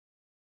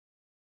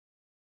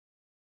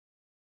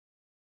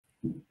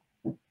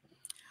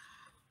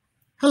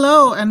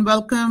Hello and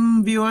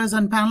welcome viewers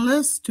and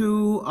panelists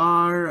to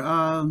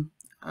our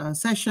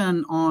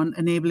session on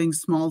enabling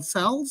small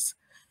cells.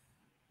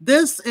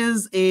 This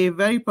is a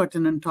very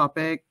pertinent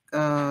topic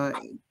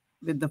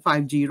with the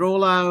 5G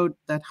rollout,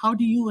 that how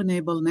do you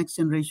enable next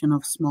generation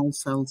of small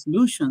cell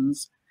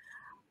solutions?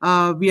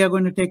 We are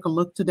going to take a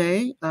look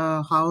today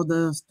how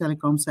the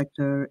telecom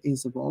sector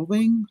is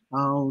evolving,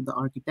 how the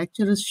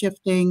architecture is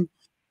shifting,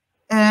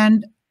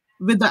 and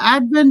with the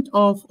advent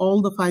of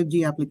all the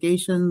 5G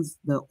applications,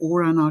 the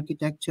O-RAN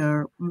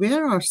architecture,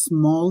 where are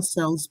small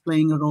cells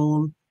playing a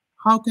role?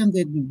 How can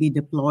they be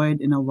deployed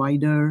in a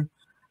wider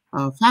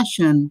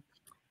fashion?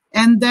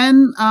 And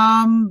then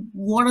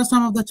what are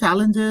some of the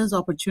challenges,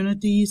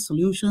 opportunities,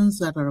 solutions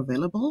that are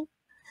available?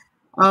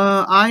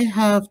 I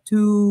have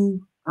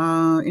two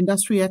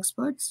industry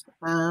experts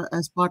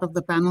as part of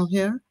the panel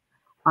here.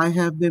 I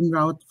have Wim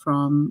Raut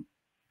from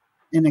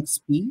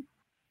NXP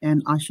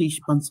and Ashish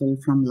Bansal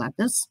from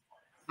Lattice.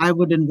 I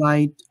would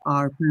invite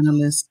our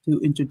panelists to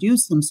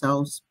introduce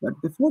themselves,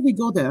 but before we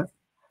go there,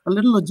 a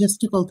little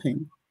logistical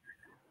thing.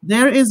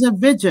 There is a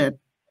widget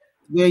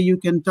where you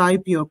can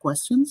type your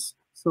questions,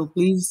 so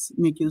please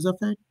make use of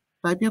it.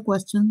 Type your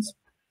questions.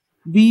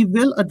 We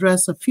will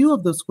address a few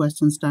of those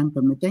questions, time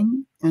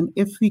permitting, and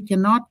if we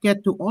cannot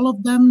get to all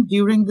of them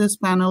during this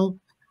panel,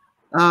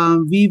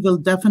 we will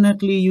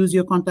definitely use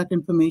your contact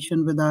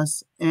information with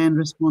us and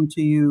respond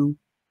to you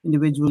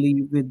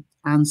individually with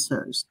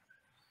answers.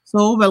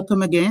 So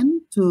welcome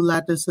again to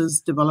Lattice's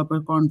Developer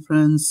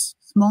Conference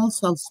Small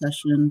Cell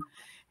Session.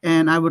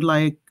 And I would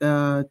like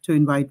to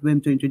invite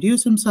Wim to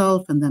introduce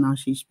himself, and then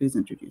Ashish, please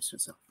introduce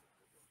yourself.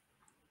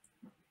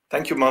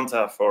 Thank you,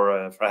 Mamta,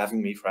 for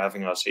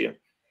having us here.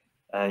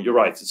 You're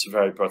right, it's a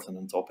very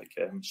pertinent topic.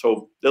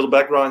 So, little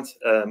background,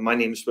 my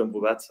name is Wim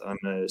Raut. I'm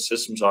a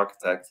systems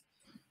architect.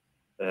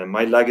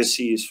 My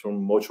legacy is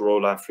from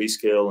Motorola,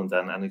 Freescale, and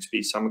then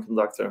NXP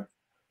Semiconductor.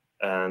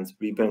 And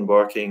we've been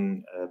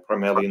working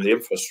primarily in the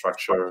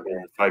infrastructure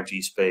in the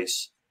 5G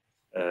space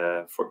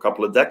for a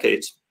couple of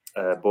decades,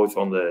 both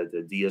on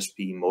the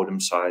DSP modem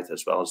side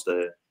as well as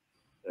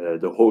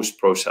the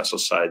host processor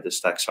side, the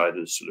stack side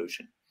of the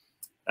solution.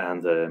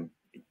 And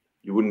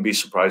you wouldn't be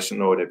surprised to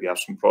know that we have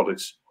some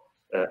products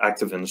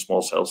active in the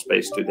small cell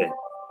space today.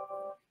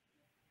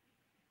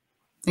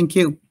 Thank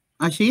you.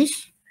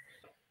 Ashish?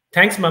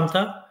 Thanks,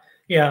 Mamta.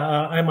 Yeah,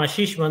 I'm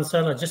Ashish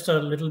Bansal. Just a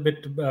little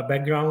bit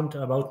background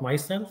about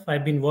myself.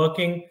 I've been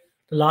working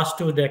the last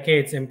 2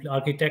 decades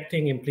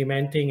architecting,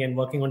 implementing, and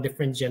working on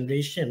different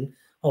generation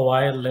of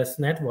wireless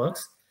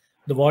networks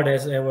the world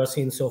has ever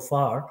seen so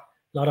far.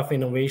 A lot of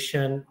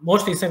innovation.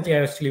 Most recently,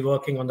 I was actually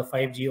working on the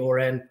 5G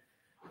O-RAN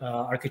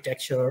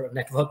architecture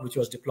network, which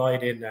was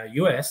deployed in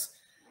US.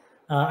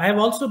 I have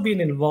also been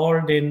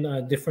involved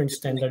in different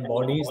standard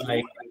bodies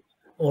like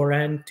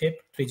O-RAN, TIP,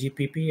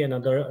 3GPP, and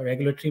other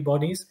regulatory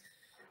bodies.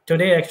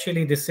 Today,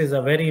 actually, this is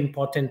a very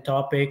important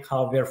topic,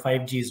 where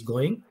 5G is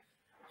going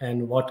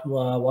and what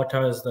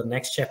is the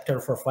next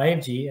chapter for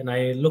 5G. And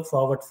I look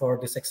forward for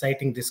this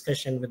exciting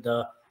discussion with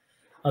the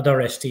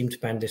other esteemed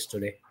panelists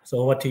today. So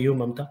over to you,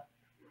 Mamta.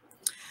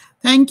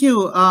 Thank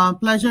you.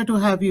 Pleasure to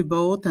have you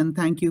both, and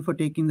thank you for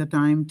taking the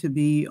time to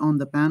be on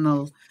the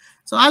panel.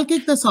 So I'll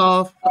kick this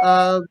off,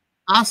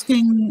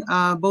 asking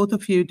both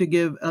of you to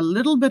give a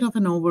little bit of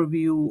an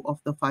overview of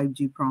the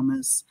 5G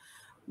promise.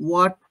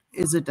 What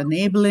is it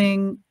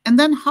enabling? And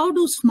then how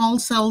do small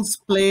cells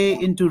play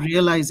into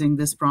realizing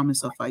this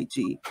promise of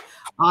 5G?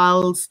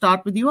 I'll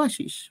start with you,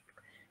 Ashish.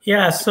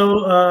 Yeah,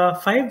 so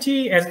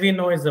 5G, as we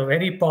know, is a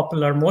very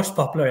popular, most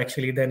popular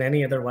actually than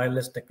any other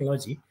wireless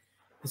technology.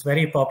 It's a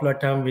very popular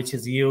term which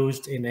is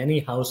used in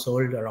any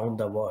household around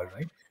the world,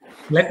 right?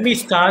 Let me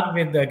start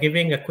with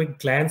giving a quick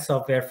glance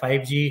of where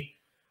 5G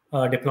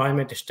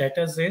deployment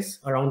status is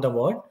around the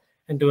world,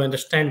 and to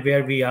understand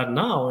where we are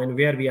now and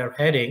where we are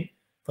heading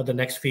for the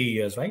next few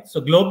years, right? So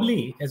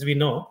globally, as we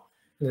know,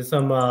 there's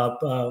some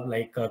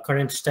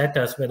current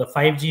status where the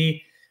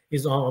 5G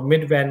is on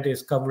mid-band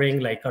is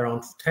covering like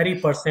around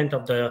 30%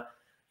 of the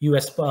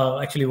US,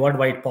 actually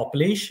worldwide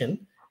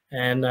population.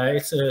 And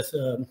it's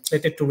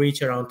slated to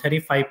reach around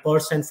 35%,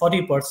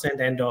 40%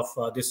 end of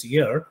this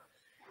year.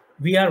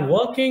 We are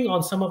working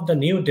on some of the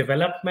new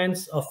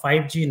developments of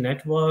 5G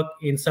network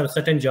in some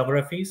certain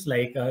geographies.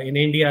 Like in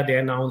India, they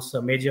announced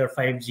a major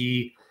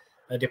 5G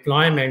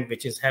deployment,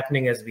 which is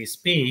happening as we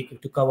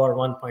speak, to cover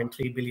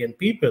 1.3 billion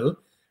people.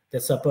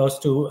 That's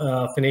supposed to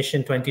finish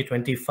in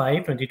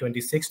 2025,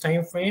 2026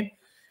 timeframe.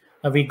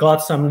 We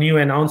got some new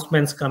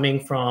announcements coming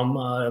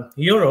from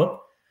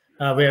Europe,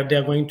 where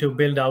they're going to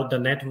build out the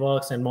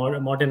networks and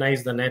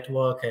modernize the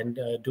network and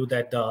do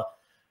that the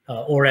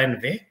O-RAN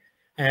way.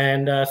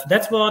 And so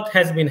that's what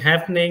has been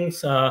happening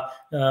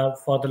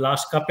for the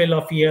last couple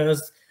of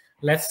years.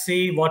 Let's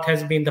see what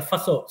has been the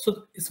first.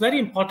 So it's very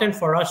important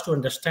for us to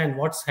understand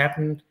what's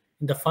happened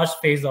in the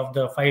first phase of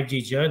the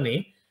 5G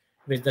journey,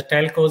 which the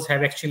telcos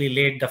have actually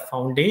laid the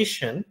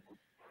foundation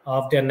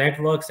of their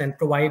networks and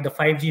provide the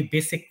 5G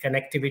basic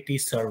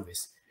connectivity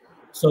service.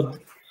 So,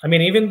 I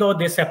mean, even though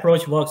this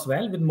approach works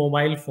well with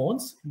mobile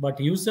phones, but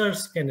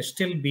users can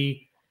still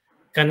be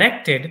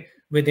connected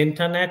with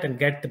internet and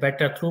get the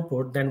better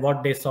throughput than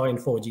what they saw in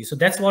 4G. So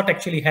that's what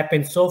actually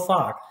happened so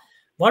far.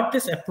 What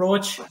this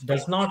approach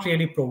does not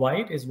really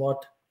provide is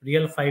what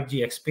real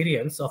 5G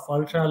experience of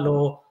ultra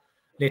low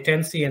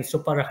latency and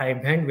super high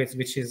bandwidth,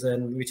 which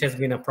has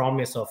been a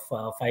promise of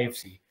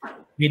 5G.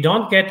 We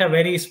don't get a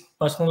very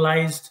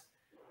personalized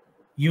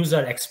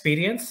user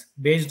experience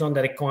based on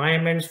the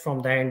requirements from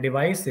the end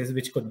devices,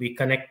 which could be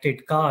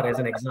connected car as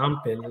an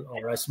example,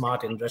 or a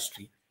smart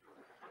industry.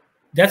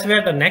 That's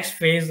where the next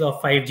phase of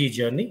 5G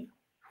journey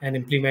and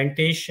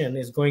implementation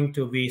is going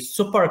to be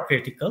super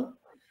critical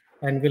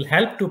and will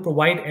help to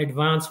provide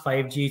advanced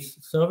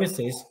 5G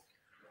services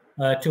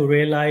to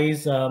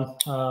realize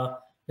the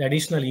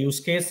additional use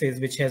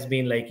cases, which has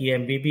been like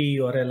EMBB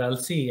or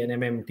LLC and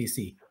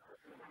MMTC.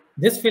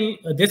 This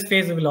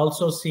phase will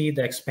also see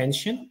the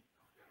expansion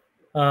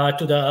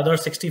to the other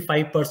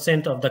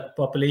 65% of the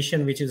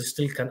population, which is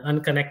still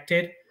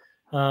unconnected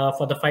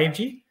for the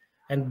 5G.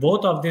 And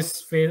both of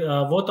these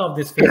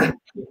phases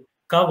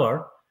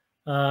cover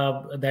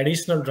the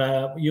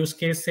additional use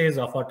cases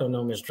of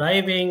autonomous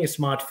driving,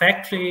 smart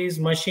factories,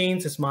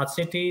 machines, smart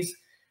cities,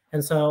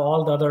 and so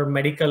all the other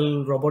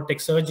medical robotic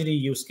surgery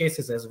use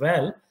cases as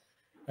well,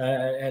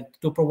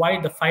 to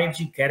provide the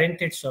 5G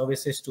guaranteed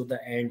services to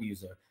the end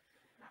user.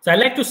 So I'd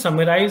like to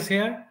summarize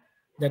here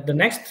that the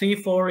next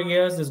 3-4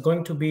 years is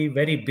going to be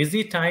very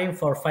busy time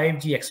for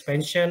 5G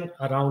expansion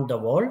around the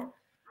world,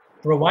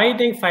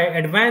 providing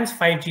advanced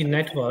 5G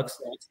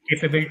networks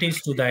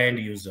capabilities to the end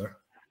user.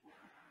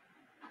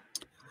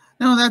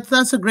 No,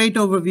 that's a great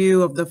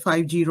overview of the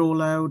 5G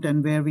rollout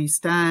and where we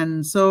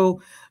stand.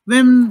 So,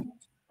 Wim,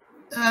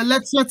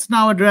 let's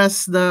now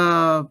address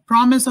the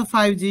promise of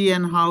 5G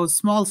and how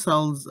small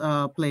cells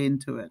play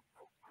into it.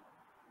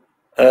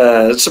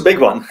 It's a big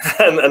one,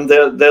 and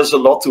there's a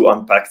lot to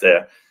unpack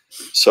there.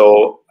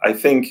 So I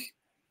think,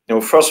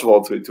 first of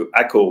all, to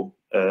echo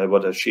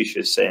what Ashish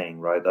is saying,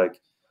 right? Like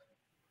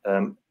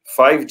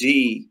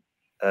 5G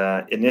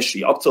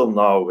initially, up till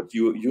now, what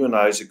you and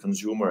I as a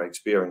consumer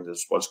experience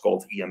is what's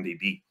called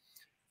EMBB,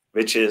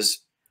 which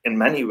is in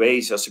many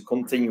ways just a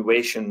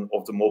continuation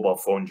of the mobile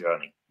phone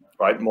journey,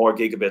 right? More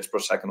gigabits per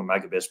second or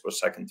megabits per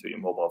second to your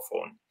mobile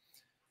phone.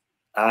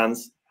 And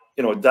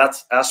that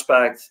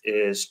aspect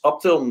is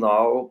up till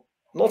now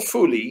not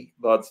fully,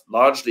 but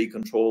largely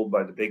controlled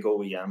by the big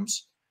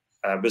OEMs,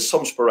 with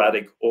some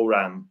sporadic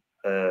ORAN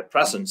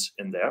presence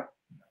in there,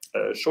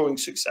 showing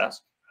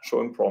success,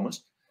 showing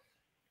promise.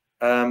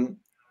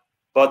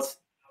 But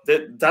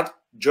that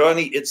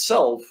journey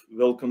itself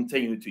will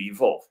continue to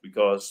evolve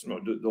because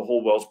the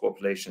whole world's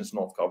population is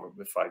not covered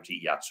with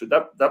 5G yet. So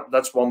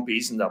that's one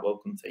piece, and that will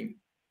continue.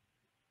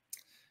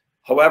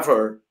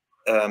 However,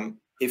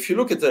 if you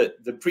look at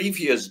the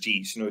previous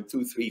Gs,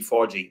 2, 3,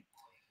 4G,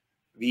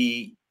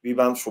 we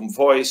went from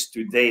voice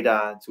to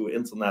data to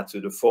internet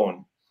to the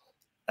phone.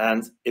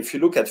 And if you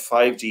look at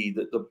 5G,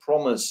 the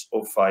promise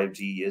of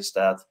 5G is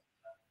that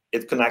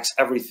it connects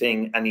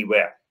everything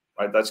anywhere,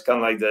 right? That's kind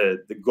of like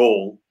the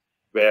goal,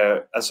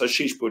 where, as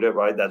Ashish put it,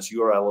 right, that's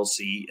your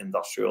LLC,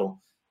 industrial,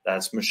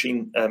 that's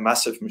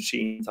massive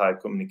machine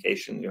type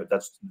communication,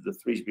 that's the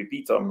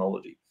 3GPP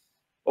terminology.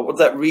 But what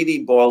that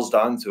really boils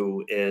down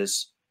to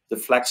is the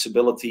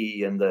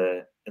flexibility in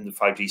the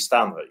 5G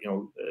standard,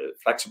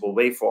 flexible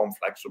waveform,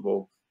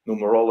 flexible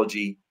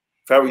numerology,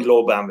 very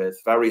low bandwidth,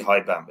 very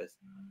high bandwidth.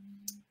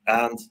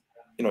 And,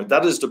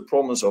 that is the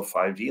promise of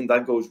 5G, and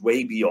that goes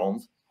way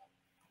beyond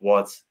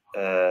what,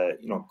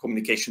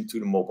 communication to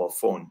the mobile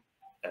phone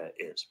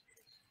is.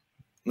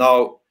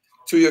 Now,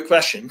 to your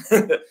question,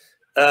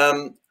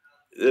 where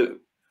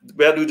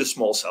do the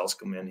small cells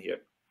come in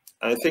here?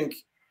 And I think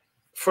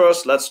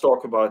first, let's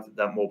talk about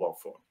that mobile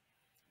phone.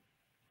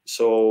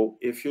 So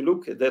if you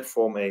look at that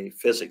from a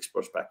physics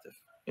perspective,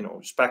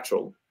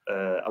 spectral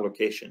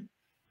allocation,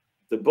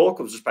 the bulk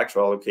of the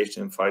spectral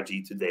allocation in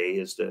 5G today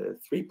is the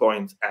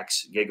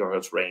 3.x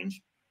gigahertz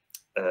range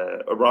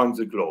around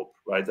the globe,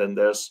 right? And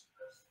there's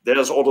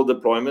other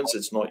deployments.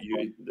 It's not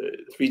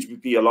the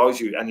 3GPP allows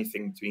you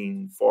anything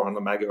between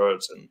 400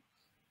 megahertz and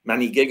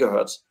many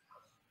gigahertz.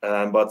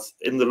 But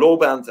in the low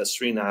band, that's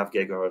 3.5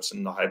 gigahertz.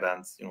 In the high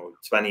band,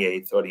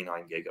 28,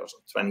 39 gigahertz,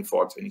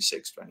 24,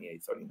 26,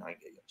 28, 39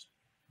 gigahertz.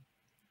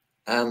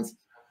 And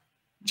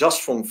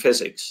just from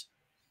physics,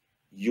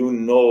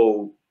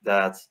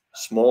 that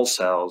small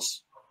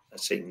cells,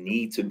 let's say,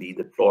 need to be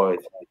deployed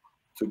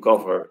to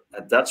cover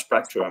at that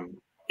spectrum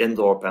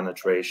indoor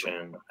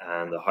penetration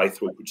and a high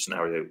throughput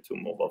scenario to a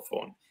mobile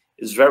phone.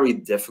 It's very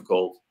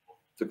difficult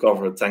to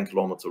cover a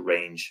 10-kilometer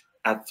range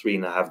at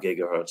 3.5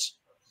 gigahertz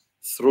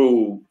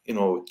through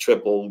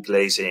triple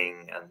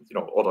glazing and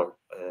other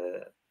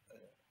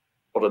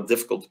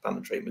difficult to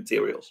penetrate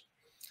materials.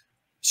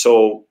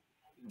 So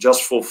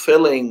just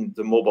fulfilling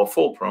the mobile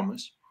phone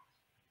promise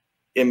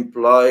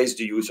implies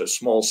the use of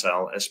small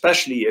cell,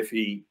 especially if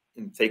we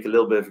take a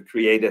little bit of a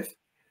creative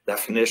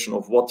definition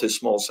of what this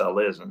small cell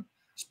is, and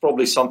it's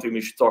probably something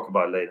we should talk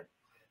about later.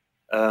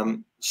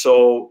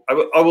 So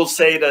I will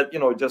say that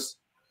just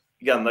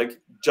again,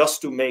 like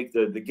just to make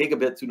the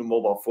gigabit to the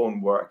mobile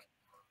phone work,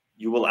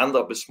 you will end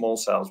up with small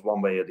cells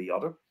one way or the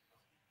other.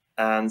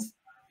 And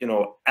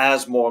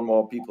as more and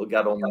more people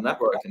get on the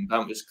network and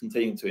bandwidth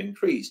continue to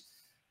increase,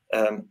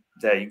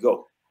 there you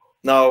go.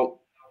 Now,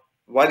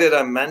 why did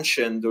I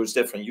mention those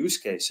different use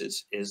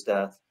cases? Is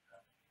that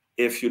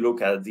if you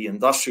look at the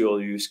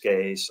industrial use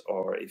case,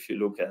 or if you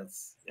look at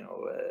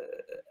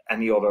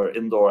any other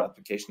indoor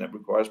application that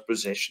requires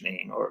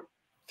positioning, or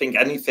think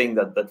anything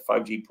that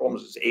 5G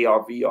promises,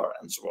 AR, VR,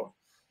 and so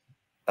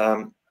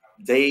on,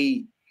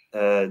 they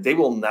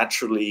will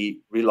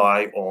naturally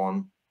rely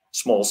on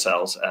small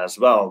cells as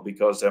well,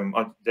 because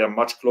they're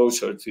much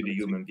closer to the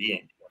human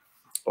being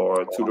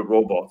or to the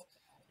robot.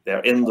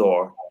 They're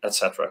indoor,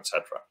 etc.,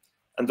 etc.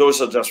 And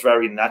those are just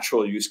very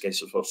natural use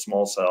cases of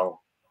small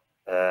cell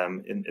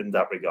in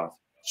that regard.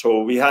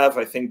 So we have,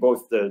 I think,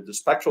 both the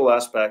spectral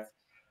aspect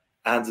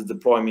and the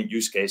deployment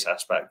use case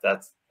aspect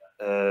that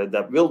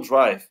will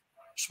drive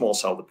small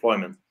cell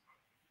deployment.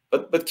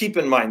 But keep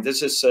in mind,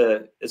 this is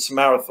it's a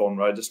marathon,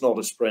 right? It's not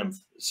a sprint.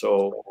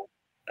 So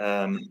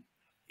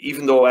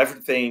even though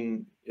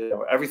everything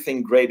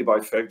great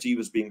about 5G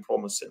was being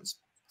promised since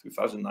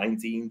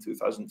 2019,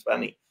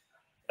 2020,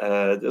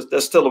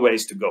 there's still a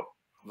ways to go.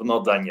 We're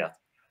not done yet.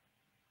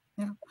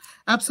 Yeah,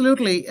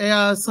 absolutely.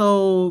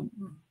 So,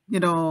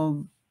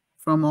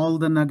 from all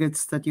the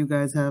nuggets that you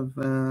guys have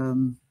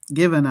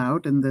given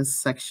out in this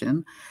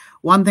section,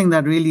 one thing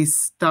that really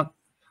stuck,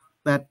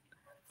 that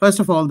first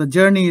of all, the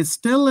journey is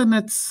still in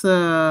its,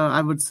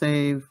 I would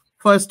say,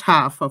 first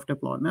half of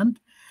deployment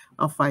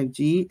of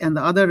 5G. And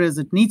the other is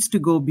it needs to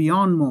go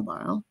beyond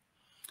mobile.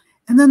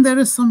 And then there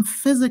is some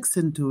physics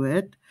into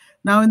it.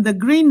 Now, in the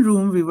green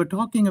room, we were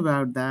talking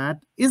about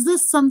that. Is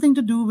this something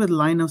to do with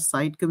line of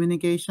sight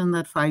communication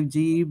that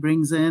 5G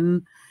brings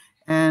in?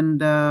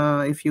 And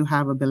if you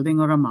have a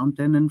building or a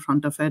mountain in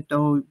front of it,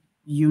 or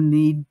you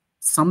need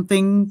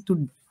something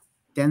to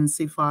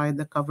densify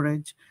the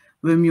coverage,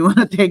 when you want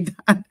to take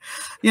that,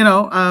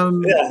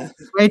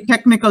 very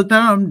technical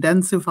term,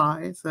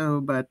 densify.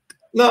 So, but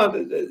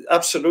no,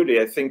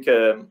 absolutely. I think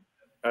I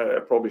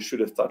probably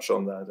should have touched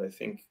on that. I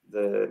think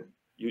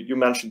you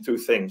mentioned two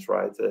things,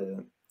 right?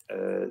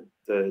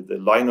 The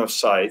line of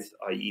sight,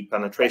 i.e.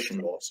 penetration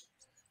loss.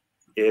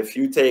 If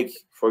you take,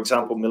 for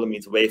example,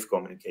 millimeter wave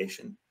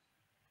communication,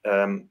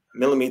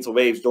 millimeter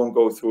waves don't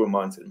go through a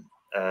mountain,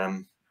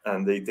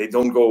 and they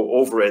don't go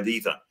over it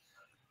either.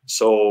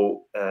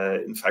 So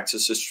in fact,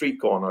 it's a street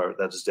corner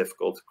that is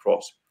difficult to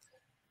cross.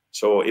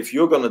 So if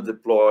you're going to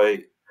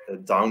deploy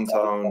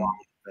downtown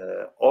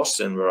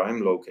Austin, where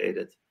I'm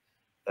located,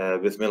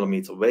 with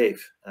millimeter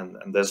wave, and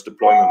there's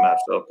deployment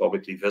maps that are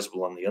publicly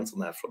visible on the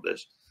internet for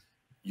this,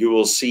 you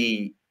will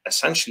see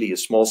essentially a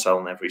small cell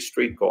in every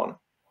street corner.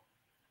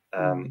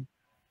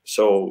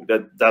 So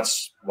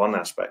that's one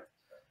aspect.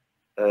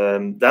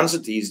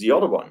 Density is the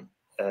other one.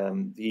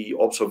 The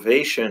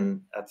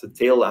observation at the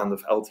tail end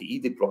of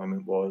LTE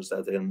deployment was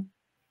that in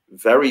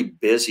very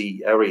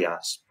busy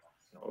areas,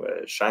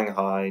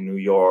 Shanghai, New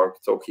York,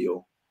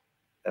 Tokyo,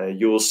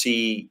 you will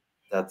see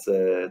that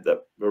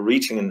we're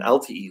reaching an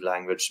LTE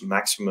language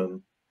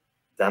maximum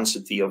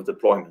density of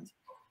deployment.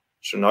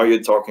 So now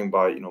you're talking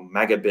about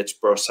megabits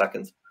per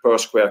second per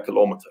square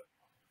kilometer,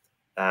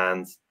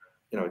 and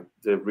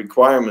the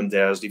requirement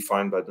there is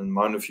defined by the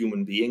amount of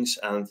human beings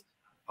and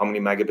how many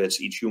megabits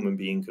each human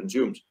being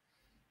consumes.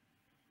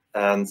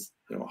 And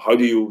how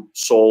do you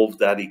solve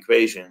that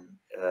equation?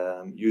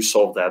 You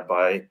solve that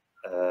by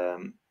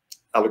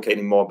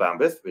allocating more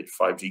bandwidth, which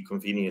 5G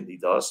conveniently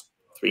does,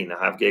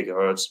 3.5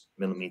 gigahertz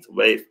millimeter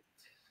wave,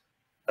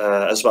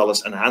 as well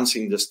as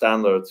enhancing the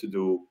standard to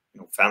do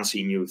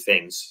fancy new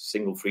things,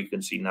 single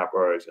frequency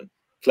networks, and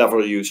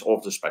clever use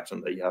of the spectrum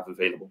that you have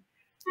available.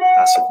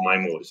 Passive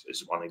MIMO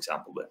is one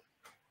example there.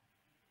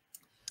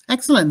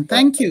 Excellent,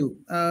 thank you.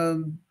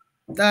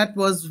 That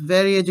was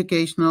very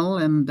educational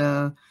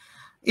and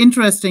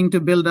interesting to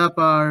build up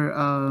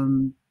our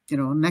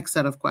next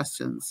set of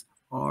questions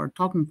or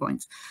talking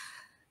points.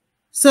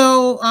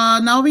 So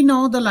now we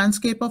know the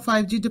landscape of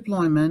 5G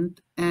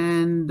deployment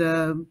and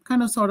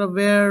kind of sort of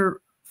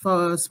where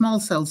small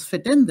cells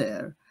fit in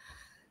there.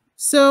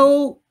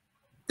 So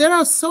there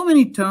are so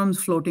many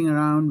terms floating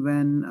around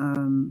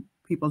when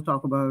people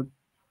talk about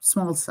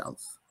small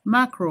cells: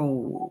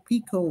 macro,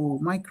 pico,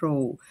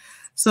 micro.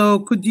 So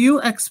could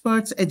you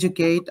experts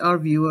educate our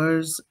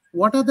viewers?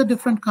 What are the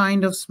different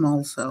kind of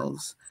small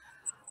cells?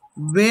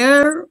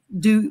 Where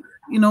do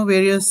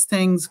various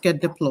things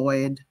get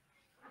deployed?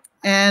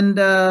 And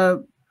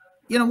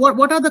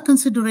what are the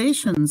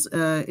considerations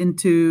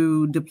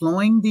into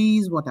deploying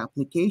these? What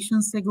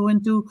applications they go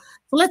into?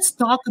 So let's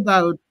talk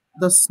about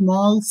the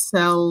small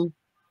cell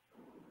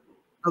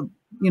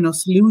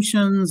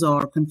solutions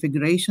or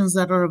configurations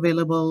that are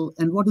available,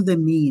 and what do they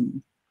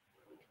mean?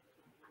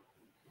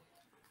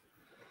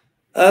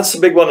 That's a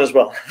big one as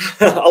well.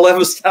 I'll have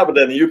a stab at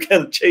it, and you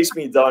can chase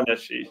me down,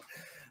 Ashish.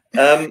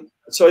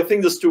 So I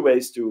think there's two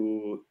ways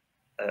to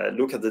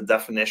look at the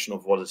definition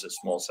of what is a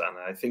small cell. And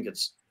I think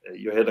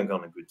you're hitting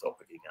on a good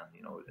topic again.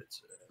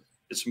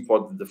 It's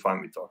important to define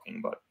what we're talking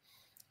about.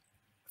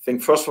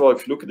 think, first of all,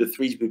 if you look at the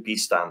 3GPP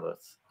standard,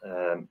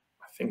 I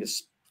think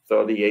it's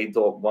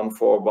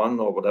 38.141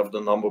 or whatever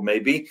the number may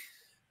be,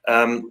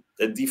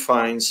 it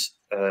defines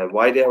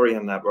wide area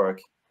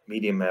network,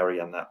 medium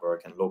area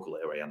network, and local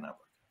area network.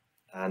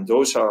 And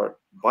those are,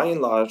 by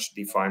and large,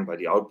 defined by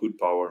the output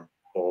power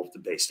of the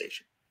base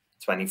station.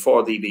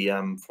 24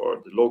 dBm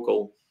for the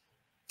local,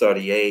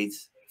 38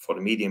 for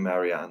the medium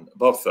area, and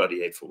above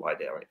 38 for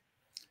wide area.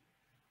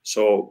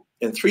 So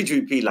in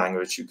 3GPP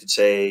language, you could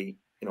say,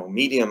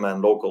 medium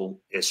and local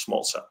is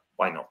small cell.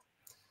 Why not?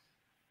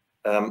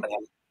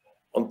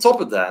 On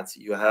top of that,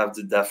 you have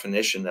the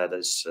definition that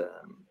is,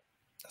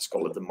 let's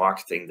call it the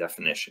marketing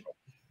definition.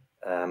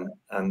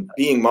 And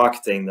being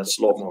marketing, that's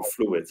a lot more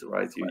fluid,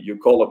 right? You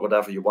call it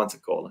whatever you want to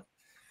call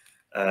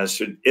it.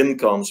 So in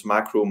comes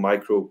macro,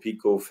 micro,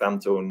 pico,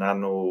 femto,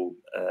 nano,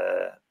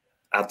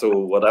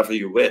 atto, whatever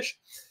you wish.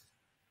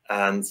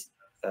 And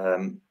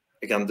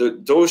again,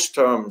 those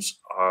terms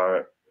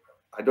are,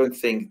 I don't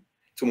think,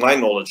 to my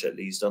knowledge at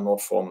least, they're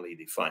not formally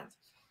defined.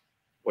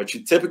 What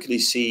you typically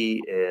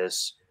see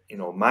is,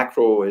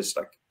 macro is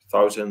like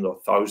thousands or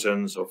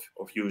thousands of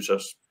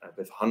users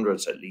with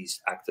hundreds at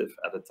least active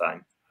at a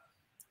time.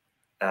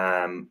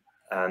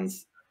 And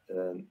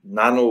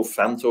nano,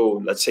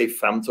 femto, let's say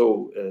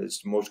femto is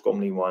the most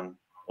commonly one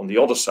on the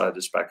other side of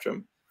the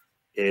spectrum,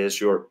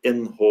 is your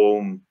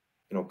in-home,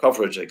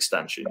 coverage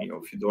extension,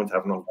 if you don't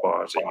have enough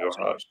bars in your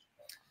house,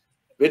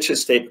 which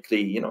is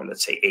typically,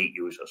 let's say 8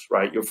 users,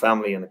 right? Your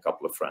family and a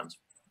couple of friends.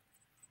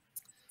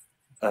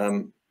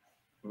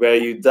 Where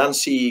you then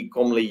see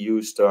commonly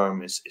used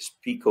term is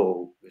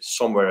pico, which is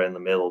somewhere in the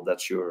middle.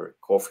 That's your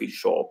coffee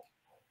shop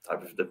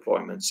type of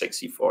deployment,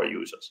 64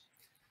 users.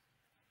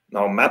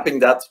 Now, mapping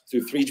that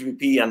to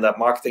 3GPP and that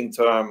marketing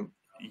term,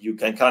 you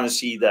can kind of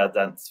see that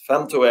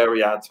femto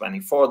area,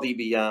 24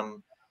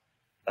 dBm.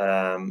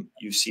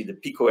 You see the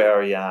pico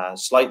area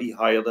slightly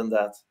higher than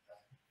that.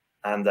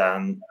 And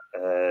then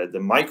the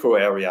micro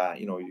area,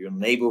 your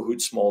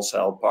neighborhood small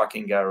cell,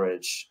 parking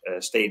garage,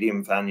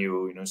 stadium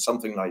venue,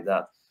 something like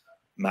that,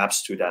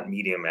 maps to that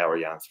medium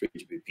area and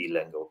 3GPP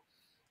lingo.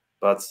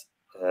 But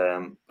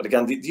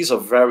again, these are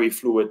very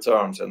fluid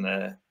terms, and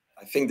I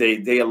think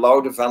they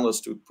allow the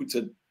vendors to put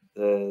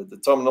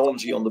the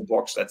terminology on the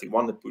box that they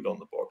want to put on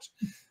the box,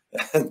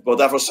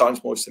 whatever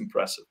sounds most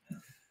impressive.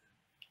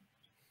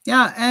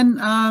 Yeah, and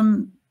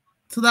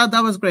so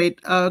that was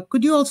great.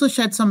 Could you also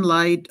shed some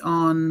light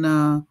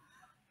on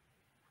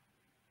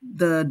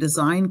the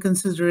design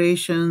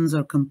considerations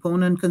or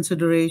component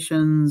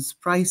considerations,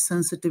 price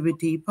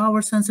sensitivity,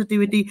 power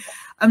sensitivity?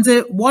 And say,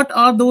 what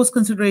are those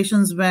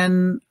considerations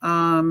when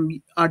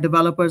our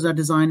developers are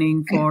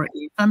designing for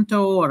a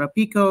femto or a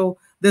pico?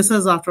 This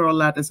is, after all,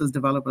 Lattice's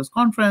developers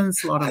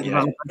conference. A lot of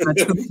developers are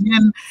tuning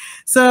in.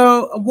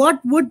 So, what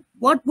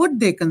would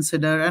they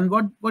consider, and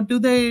what do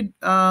they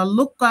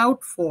look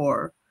out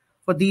for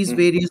these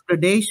various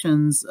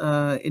gradations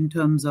in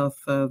terms of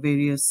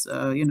various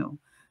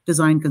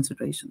design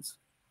considerations?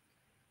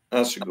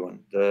 That's a good one.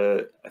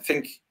 I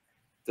think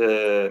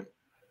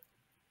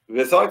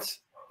without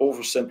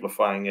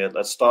oversimplifying it,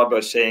 let's start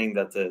by saying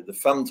that the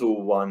femto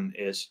one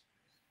is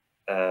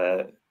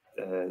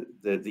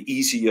the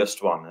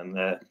easiest one,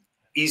 and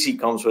easy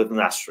comes with an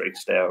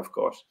asterisk there, of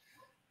course.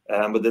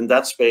 But in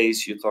that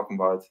space, you're talking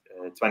about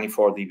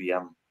 24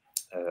 dBm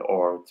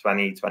or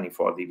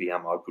 24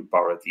 dBm output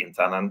power at the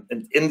antenna.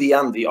 And in the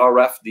end, the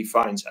RF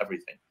defines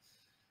everything.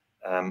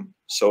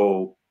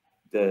 So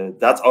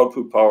that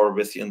output power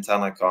with the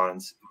antenna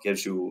count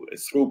gives you a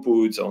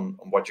throughput on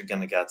what you're going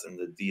to get in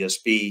the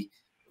DSP,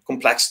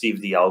 complexity of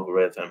the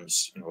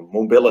algorithms,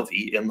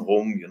 mobility in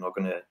home. You're not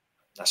going to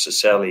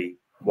necessarily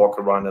walk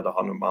around at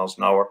 100 miles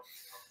an hour.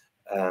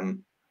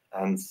 And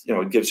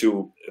it gives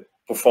you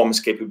performance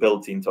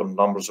capability in terms of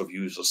numbers of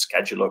users,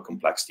 scheduler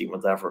complexity,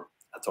 whatever,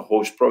 at the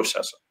host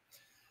processor.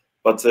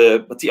 But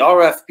the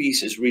RF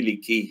piece is really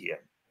key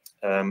here.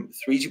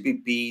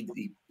 3GPP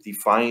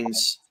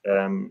defines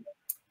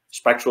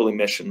spectral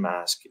emission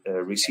mask,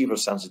 receiver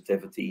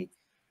sensitivity,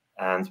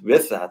 and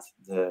with that,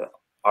 the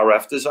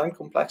RF design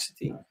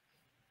complexity,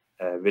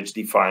 which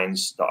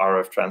defines the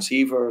RF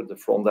transceiver, the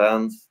front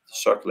end, the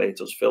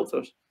circulators,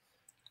 filters.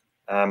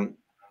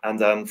 And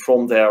then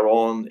from there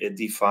on, it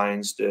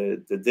defines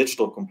the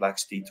digital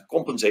complexity to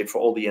compensate for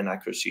all the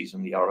inaccuracies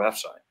on the RF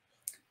side.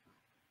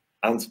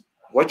 And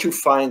what you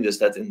find is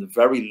that in the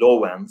very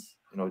low end,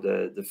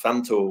 the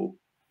femto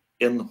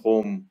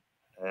in-home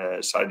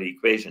side of the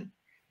equation,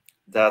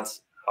 that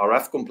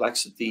RF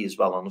complexity is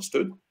well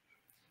understood.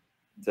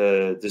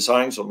 The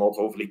designs are not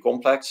overly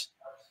complex.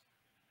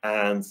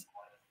 And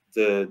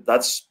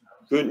that's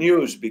good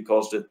news,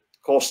 because the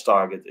cost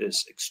target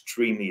is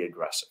extremely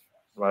aggressive,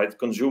 right?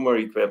 Consumer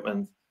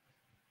equipment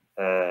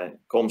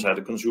comes at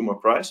a consumer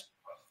price.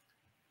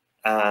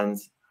 And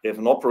if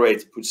an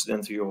operator puts it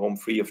into your home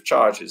free of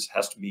charge, it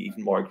has to be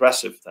even more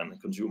aggressive than the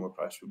consumer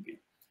price would be.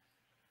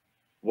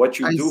 What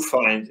you do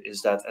find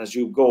is that as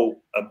you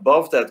go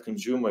above that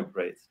consumer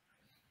grade,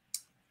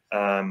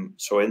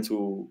 so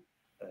into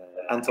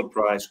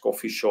enterprise,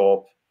 coffee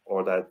shop,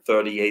 or that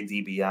 38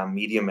 dBm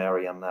medium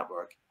area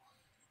network,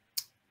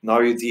 now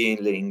you're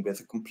dealing with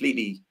a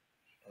completely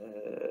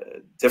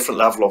different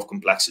level of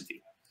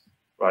complexity,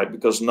 right?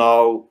 Because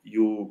now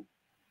you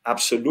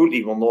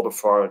absolutely will not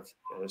afford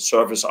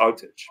service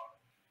outage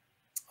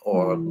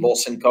or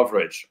loss in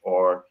coverage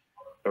or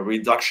a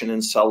reduction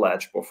in cell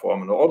edge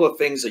performance, or other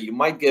things that you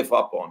might give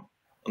up on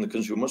the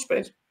consumer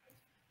space.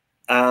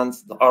 And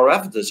the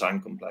RF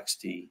design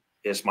complexity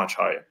is much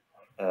higher.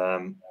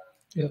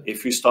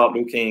 If you start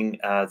looking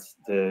at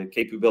the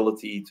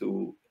capability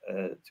to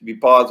be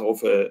part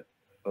of a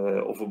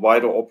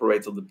wider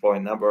operator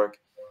deployed network,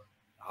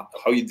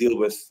 how you deal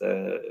with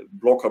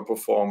blocker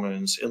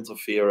performance,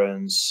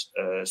 interference,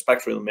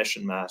 spectral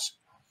emission mask,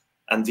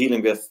 and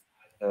dealing with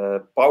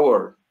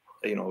power,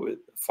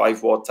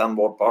 5 watt, 10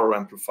 watt power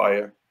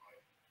amplifier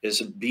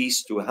is a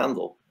beast to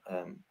handle.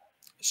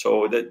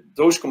 So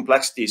those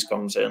complexities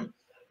comes in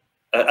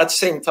at the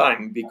same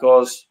time,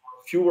 because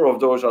fewer of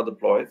those are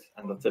deployed,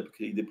 and they're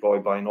typically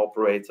deployed by an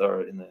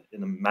operator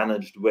in a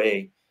managed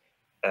way.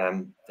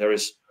 There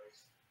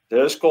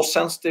is cost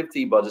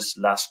sensitivity, but it's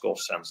less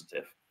cost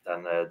sensitive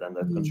than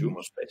the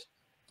consumer space.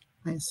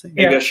 I see.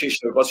 Maybe Ashish,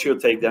 what's your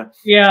take there?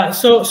 Yeah,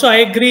 so I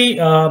agree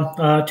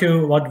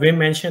to what Wim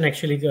mentioned.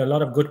 Actually, a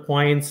lot of good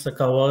points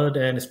covered,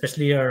 and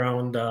especially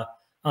around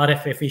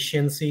RF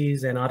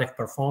efficiencies and RF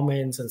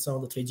performance and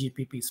some of the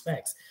 3GPP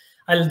specs.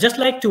 I'll just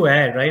like to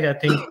add, right? I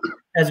think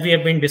as we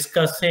have been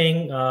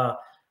discussing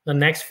the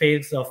next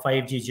phase of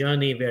 5G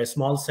journey, where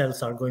small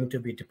cells are going to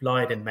be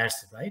deployed in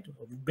massive, right,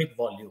 big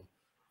volume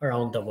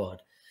around the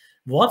world.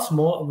 What's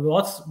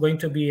going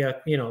to be a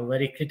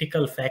very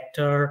critical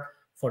factor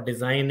for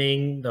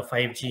designing the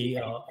 5G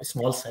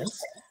small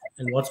cells,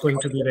 and what's going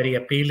to be very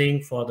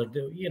appealing for the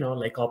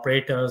like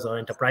operators or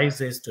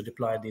enterprises to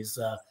deploy these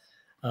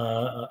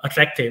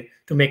to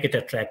make it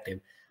attractive.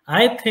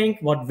 I think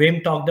what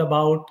Wim talked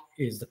about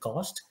is the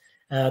cost.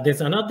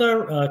 There's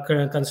another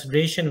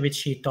consideration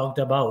which he talked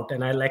about,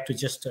 and I'd like to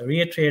just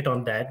reiterate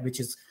on that, which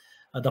is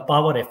the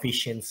power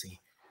efficiency.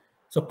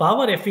 So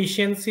power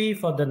efficiency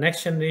for the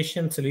next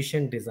generation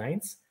solution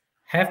designs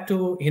have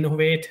to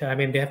innovate. I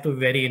mean, they have to be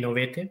very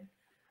innovative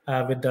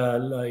with the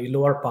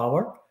lower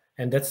power.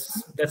 And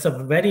that's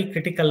a very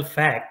critical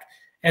fact.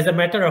 As a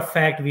matter of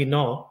fact, we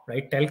know,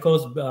 right,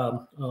 telcos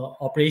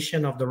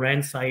operation of the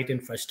RAN site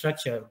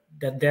infrastructure,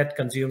 that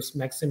consumes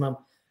maximum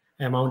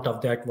amount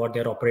of what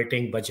their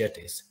operating budget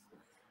is.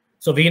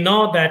 So we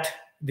know that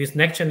these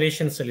next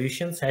generation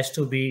solutions has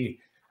to be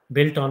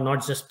built on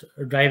not just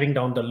driving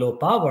down the low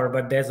power,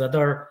 but there's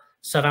other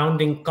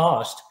surrounding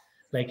cost.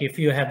 Like if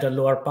you have the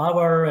lower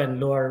power and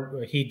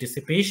lower heat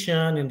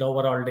dissipation in the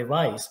overall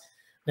device,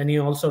 then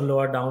you also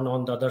lower down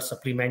on the other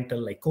supplemental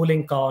like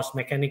cooling cost,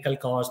 mechanical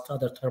cost,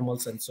 other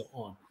thermals, and so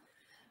on.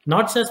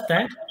 Not just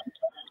that,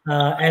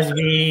 as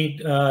we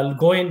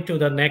go into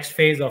the next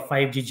phase of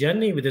 5G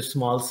journey with the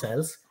small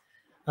cells,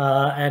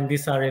 and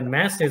these are in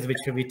masses, which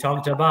we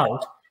talked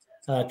about,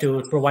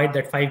 to provide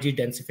that 5G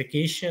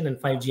densification and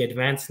 5G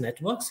advanced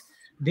networks,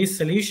 these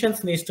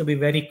solutions needs to be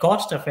very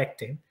cost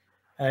effective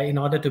in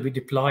order to be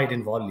deployed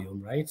in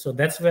volume, right? So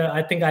that's where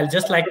I think I'll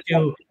just like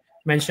to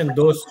mention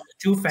those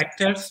two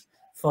factors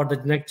for the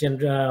next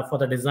for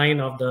the design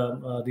of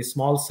the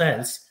small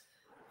cells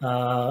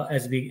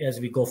as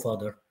we go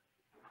further.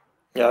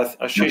 Yeah,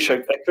 Ashish,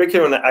 I quickly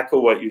want to echo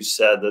what you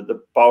said, that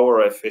the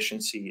power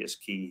efficiency is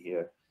key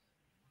here.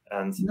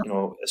 And,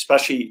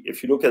 especially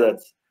if you look at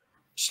it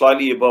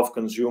slightly above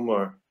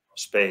consumer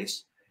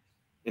space,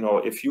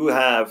 if you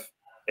have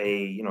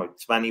a,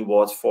 20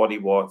 watts, 40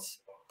 watts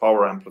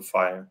power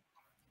amplifier,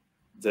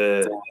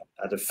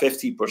 at a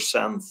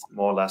 50%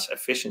 more or less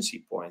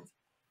efficiency point,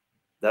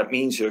 that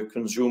means you're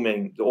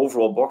consuming, the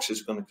overall box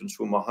is going to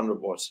consume 100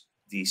 watts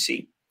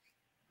DC.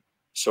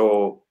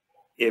 So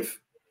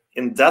if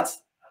in that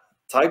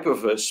type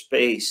of a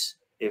space,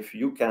 if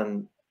you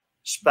can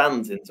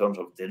spend in terms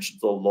of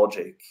digital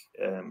logic,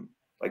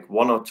 like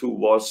 1 or 2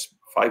 watts,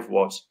 5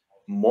 watts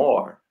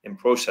more in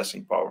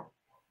processing power,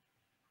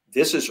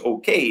 this is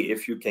okay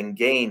if you can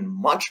gain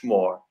much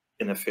more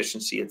in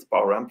efficiency at the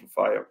power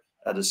amplifier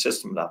at a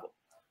system level.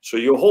 So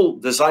your whole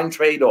design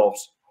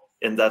trade-offs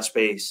in that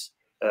space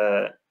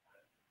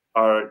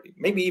are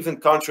maybe even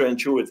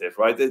counterintuitive,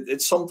 right?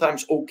 It's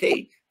sometimes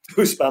okay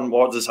to spend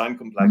more design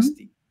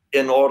complexity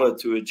in order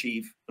to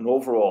achieve an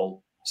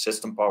overall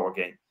system power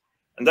gain.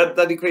 And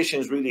that equation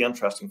is really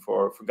interesting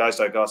for guys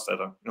like us that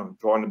are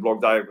drawing the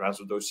block diagrams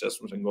of those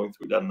systems and going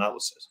through that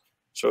analysis.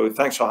 So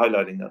thanks for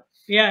highlighting that.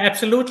 Yeah,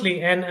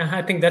 absolutely. And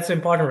I think that's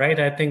important, right?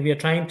 I think we are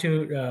trying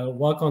to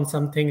work on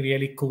something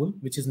really cool,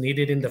 which is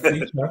needed in the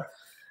future.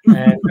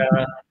 And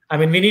I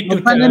mean, we need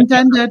to... Pun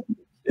intended.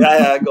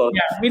 Yeah, go on.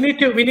 Yeah, we need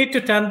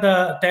to turn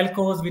the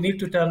telcos, we need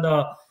to turn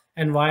the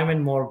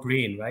environment more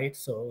green, right?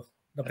 So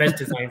the best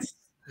designs.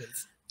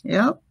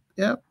 Yep.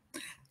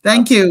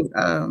 Thank you.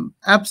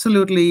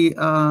 Absolutely,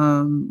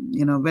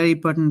 very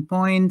pertinent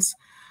points.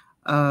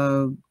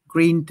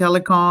 Green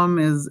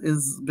telecom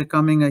is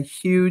becoming a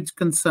huge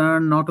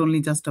concern, not only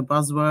just a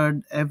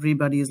buzzword.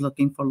 Everybody is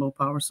looking for low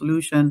power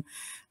solution.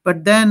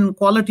 But then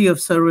quality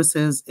of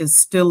services is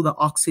still the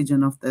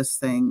oxygen of this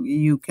thing.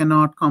 You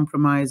cannot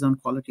compromise on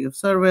quality of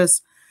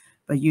service,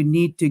 but you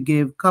need to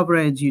give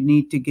coverage, you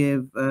need to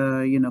give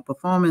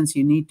performance,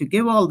 you need to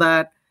give all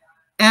that,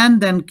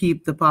 and then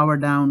keep the power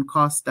down,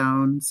 cost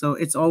down. So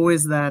it's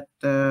always that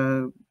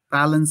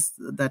balance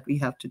that we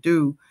have to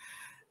do.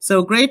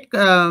 So great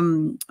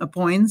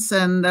points.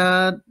 And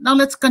now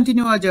let's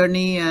continue our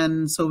journey.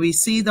 And so we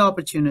see the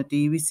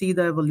opportunity, we see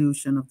the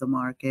evolution of the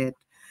market.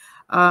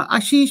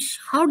 Ashish,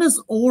 how does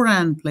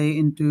ORAN play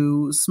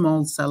into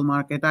small cell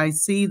market? I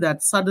see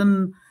that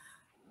sudden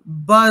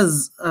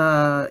buzz,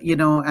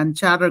 and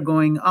chatter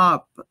going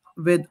up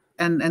with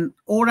and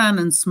ORAN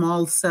and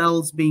small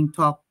cells being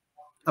talked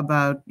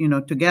about,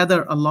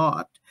 together a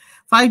lot.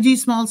 5G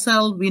small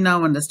cell, we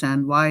now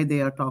understand why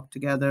they are talked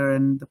together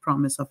and the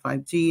promise of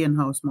 5G and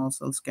how small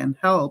cells can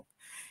help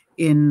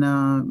in,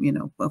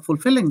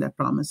 fulfilling that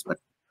promise. But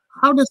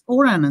how does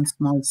ORAN and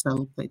small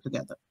cell play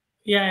together?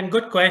 Yeah, and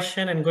good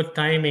question and good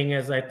timing,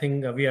 as I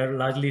think we are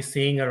largely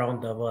seeing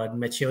around the world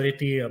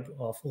maturity of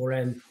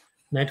ORAN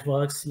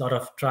networks, a lot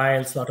of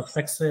trials, a lot of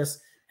success,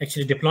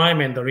 actually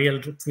deployment, the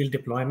real field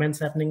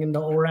deployments happening in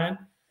the ORAN.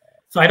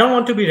 So I don't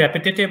want to be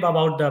repetitive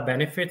about the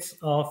benefits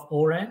of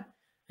ORAN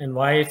and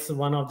why it's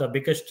one of the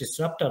biggest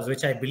disruptors,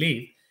 which I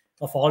believe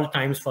of all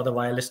times for the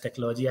wireless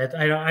technology.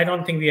 I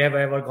don't think we have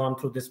ever gone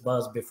through this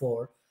buzz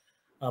before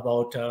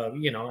about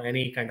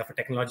any kind of a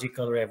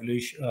technological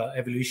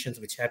evolutions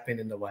which happen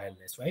in the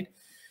wireless, right?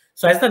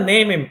 So as the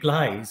name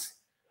implies,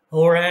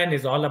 ORAN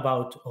is all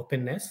about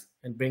openness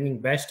and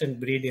bringing best in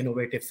breed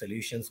innovative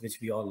solutions,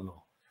 which we all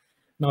know.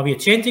 Now we are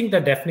changing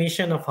the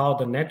definition of how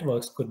the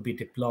networks could be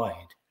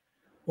deployed.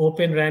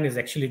 Open RAN is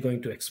actually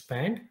going to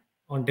expand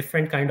on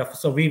different kind of,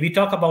 so we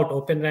talk about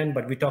Open RAN,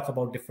 but we talk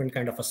about different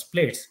kind of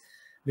splits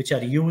which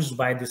are used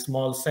by the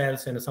small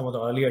cells and some of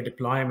the earlier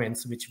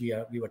deployments, which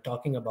we were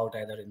talking about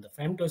either in the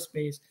femto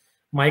space,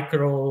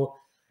 micro,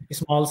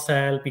 small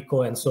cell,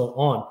 pico, and so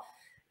on.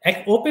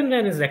 Open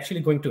RAN is actually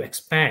going to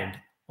expand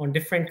on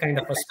different kind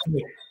of a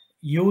split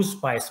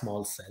used by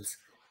small cells.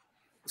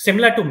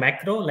 Similar to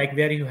macro, like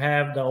where you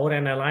have the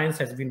ORAN Alliance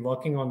has been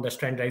working on the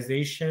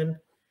standardization,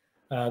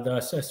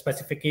 the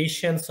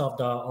specifications of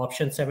the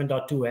option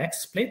 7.2x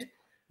split,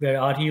 where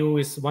RU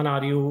is one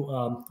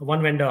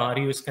vendor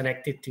RU is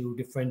connected to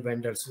different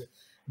vendors,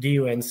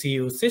 DU and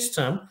CU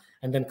system,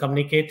 and then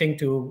communicating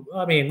to,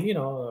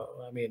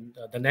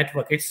 the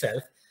network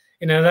itself.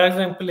 In another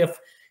example, if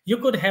you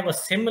could have a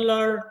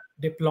similar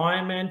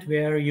deployment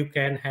where you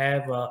can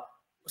have a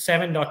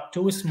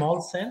 7.2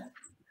 small cell,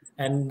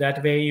 and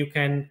that way you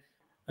can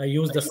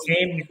use the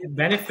same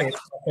benefit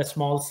of a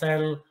small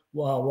cell,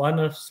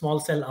 one small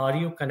cell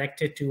RU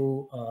connected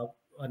to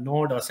a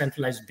node or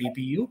centralized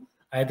BPU,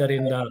 either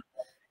in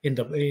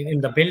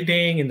the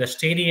building, in the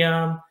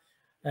stadium.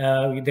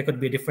 There could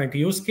be different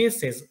use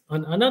cases.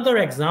 Another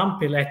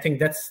example, I think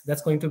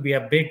that's going to be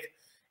a big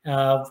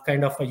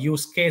kind of a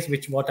use case,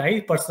 which what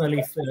I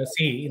personally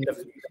see in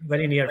the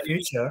very near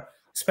future,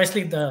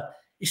 especially the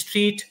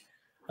street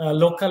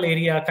local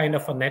area kind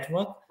of a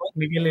network,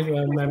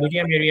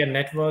 medium area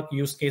network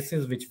use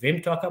cases, which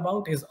Wim talk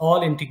about, is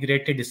all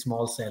integrated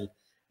small cell,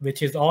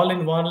 which is all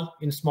in one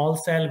in small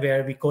cell,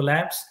 where we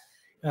collapse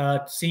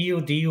CU,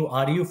 DU,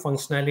 RU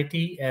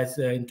functionality as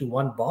into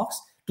one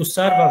box to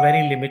serve a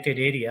very limited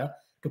area,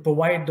 to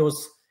provide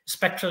those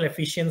spectral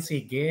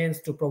efficiency gains,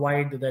 to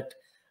provide that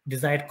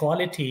desired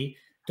quality,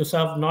 to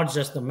serve not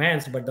just the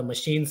mans, but the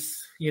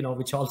machines,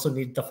 which also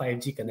need the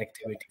 5G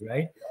connectivity,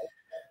 right?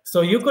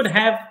 So you could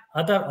have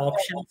other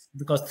options,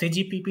 because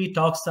 3GPP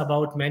talks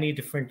about many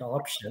different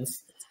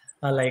options,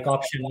 like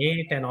option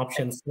 8 and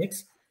option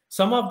 6.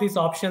 Some of these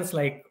options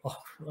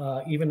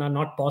even are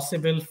not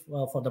possible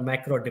for the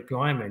macro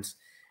deployments.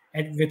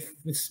 And with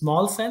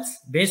small cells,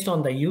 based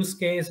on the use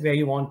case where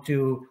you want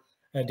to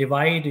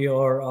divide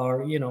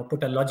or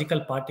put a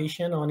logical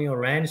partition on your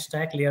RAN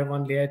stack, layer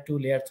 1, layer 2,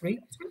 layer 3,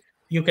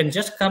 you can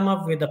just come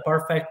up with a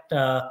perfect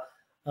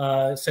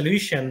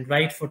solution,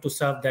 right, to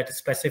serve that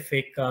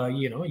specific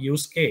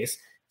use case,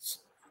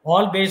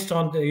 all based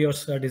on your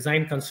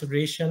design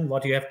consideration,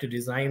 what you have to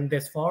design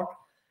this for,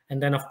 and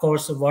then of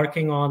course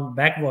working on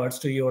backwards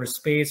to your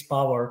space,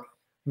 power,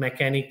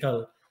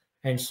 mechanical,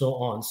 and so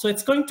on. So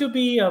it's going to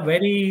be a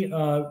very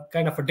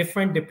kind of a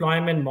different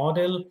deployment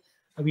model.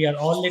 We are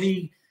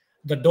already,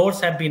 the doors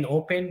have been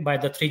opened by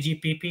the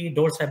 3GPP,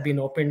 doors have been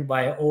opened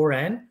by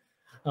ORAN,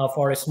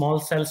 for small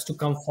cells to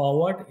come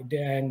forward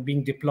and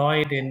being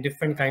deployed in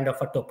different kind of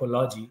a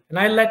topology. And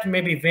I'll let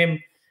maybe Wim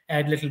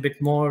add a little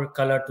bit more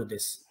color to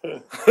this.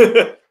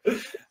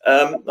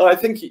 No, I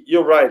think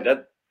you're right.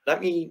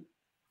 Let me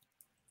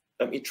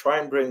try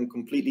and bring a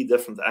completely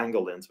different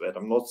angle into it.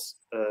 I'm not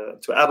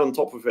to add on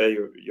top of where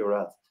you're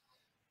at.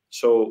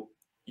 So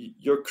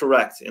you're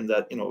correct in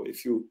that,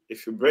 if you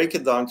break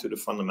it down to the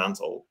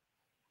fundamental,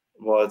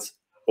 what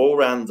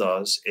ORAN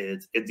does,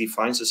 it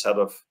defines a set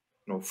of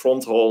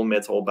front hall,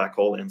 mid hall, back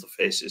hall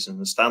interfaces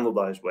in a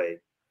standardized way,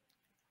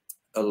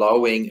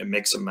 allowing a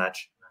mix and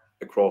match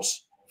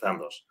across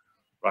vendors.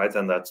 right?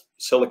 And that's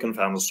silicon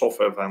vendors,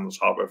 software vendors,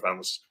 hardware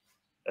vendors,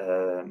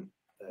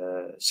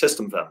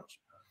 system vendors.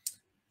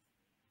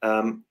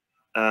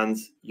 And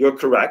you're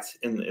correct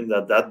in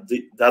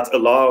that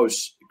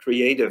allows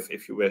creative,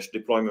 if you wish,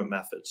 deployment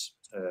methods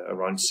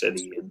around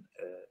city and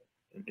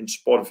in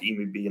support of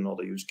EMB and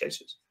other use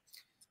cases.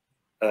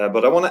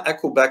 But I want to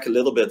echo back a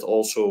little bit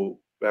also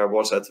where I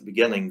was at the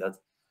beginning, that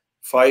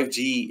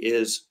 5G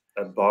is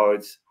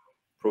about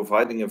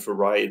providing a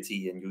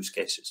variety in use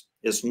cases.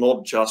 It's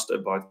not just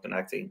about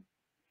connecting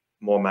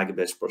more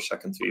megabits per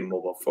second to your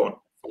mobile phone.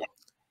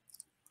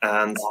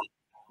 And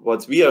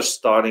what we are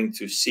starting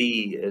to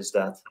see is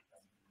that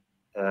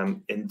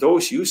in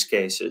those use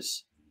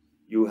cases,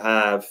 you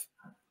have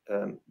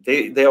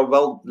they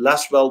are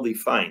less well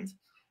defined,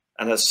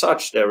 and as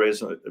such, there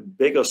is a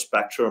bigger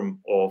spectrum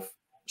of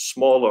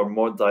smaller,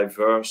 more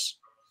diverse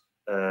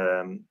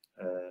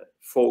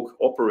folk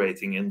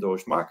operating in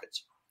those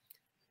markets.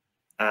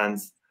 And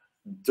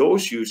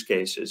those use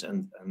cases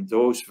and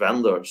those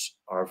vendors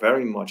are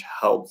very much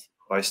helped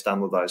by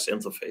standardized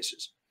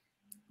interfaces,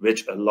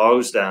 which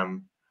allows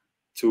them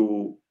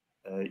to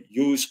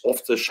use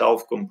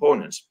off-the-shelf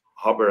components,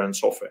 hardware and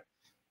software.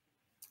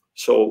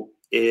 So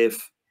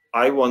if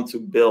I want to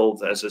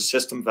build as a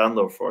system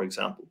vendor, for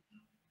example,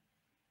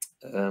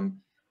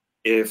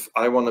 if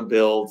I want to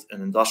build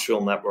an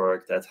industrial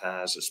network that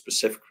has a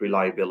specific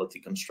reliability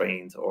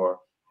constraint or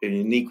a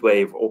unique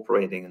way of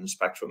operating in the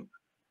spectrum,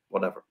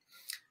 whatever,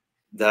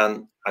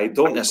 then I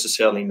don't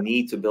necessarily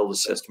need to build a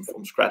system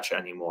from scratch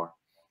anymore.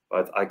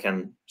 But I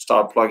can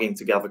start plugging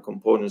together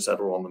components that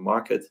are on the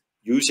market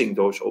using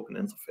those open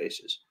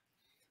interfaces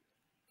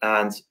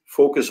and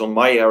focus on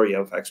my area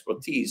of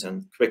expertise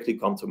and quickly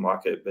come to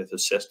market with a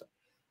system.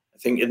 I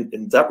think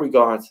in that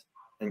regard,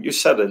 and you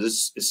said it,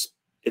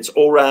 it's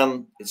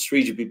O-RAN, it's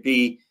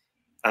 3GPP,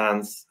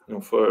 and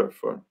for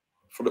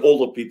the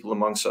older people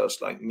amongst us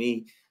like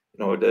me,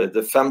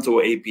 the femto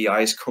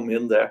APIs come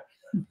in there.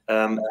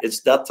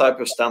 It's that type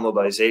of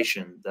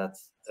standardization that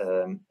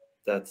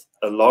that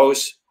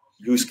allows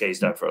use case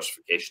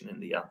diversification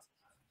in the end.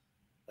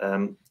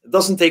 It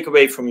doesn't take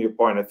away from your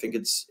point. I think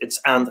it's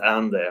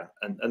and there,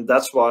 and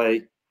that's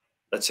why,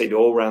 let's say, the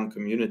O-RAN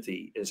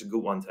community is a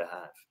good one to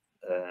have,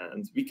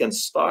 and we can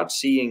start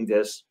seeing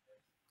this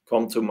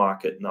come to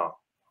market now.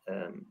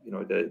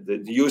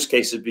 The use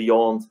cases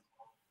beyond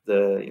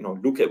the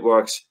look it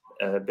works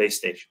base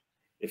station,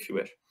 if you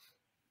wish.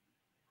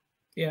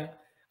 Yeah.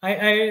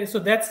 So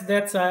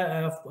that's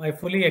I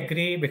fully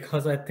agree,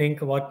 because I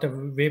think what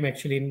Wim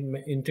actually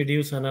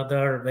introduced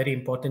another very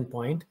important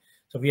point.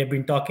 So we have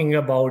been talking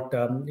about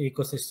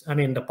ecosystem, I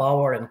mean the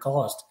power and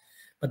cost,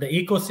 but the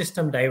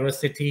ecosystem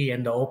diversity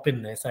and the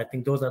openness, I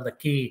think those are the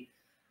key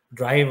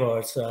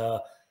drivers,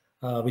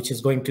 which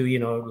is going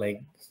to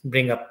like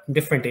bring up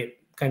different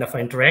kind of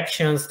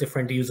interactions,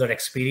 different user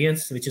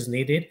experience, which is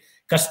needed,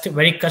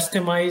 very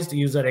customized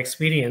user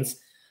experience.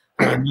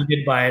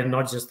 Needed by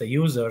not just the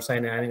users,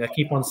 and I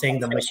keep on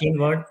saying the machine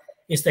word.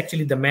 It's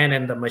actually the man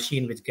and the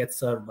machine which gets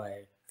served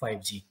by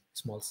 5G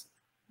smalls.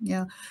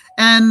 Yeah,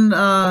 and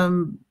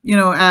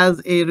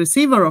as a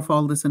receiver of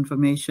all this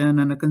information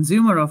and a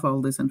consumer of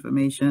all this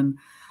information,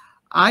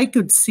 I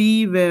could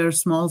see where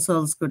small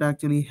cells could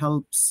actually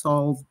help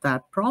solve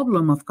that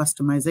problem of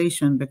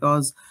customization,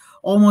 because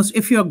almost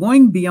if you're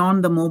going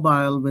beyond the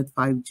mobile with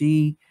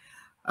 5G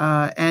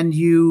and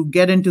you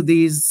get into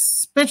these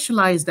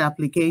specialized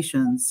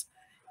applications,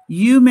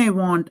 you may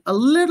want a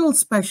little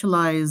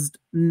specialized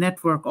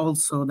network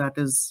also that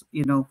is,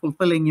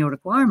 fulfilling your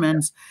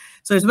requirements.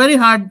 So it's very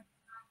hard,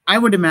 I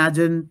would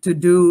imagine, to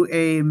do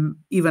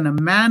even a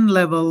man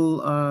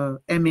level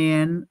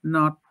MAN,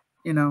 not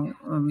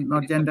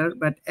not gender,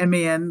 but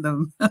MAN,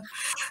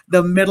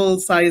 the middle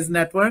size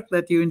network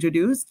that you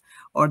introduced,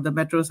 or the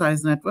metro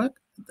size network.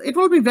 It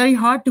will be very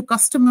hard to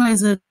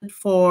customize it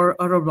for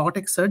a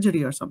robotic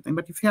surgery or something.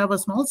 But if you have a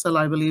small cell,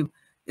 I believe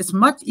it's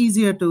much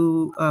easier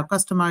to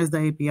customize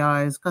the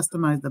APIs,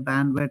 customize the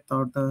bandwidth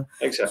or the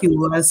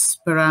QoS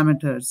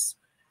parameters.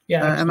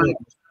 Yeah, am I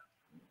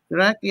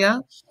correct? Yeah.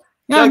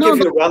 I'll give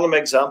you a random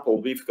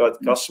example. We've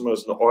got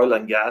customers in the oil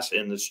and gas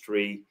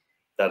industry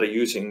that are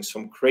using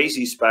some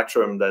crazy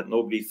spectrum that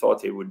nobody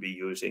thought they would be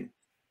using,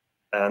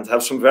 and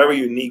have some very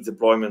unique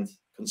deployment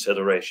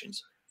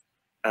considerations.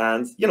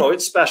 And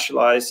it's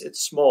specialized,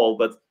 it's small,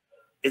 but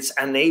it's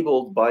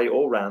enabled by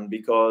O-RAN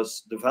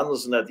because the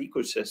vendors in that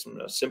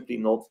ecosystem are simply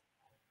not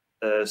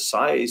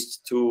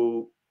sized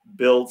to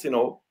build,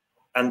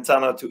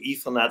 antenna to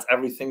Ethernet,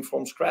 everything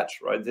from scratch,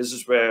 right? This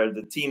is where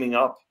the teaming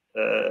up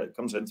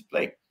comes into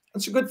play.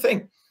 It's a good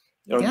thing.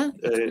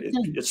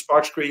 It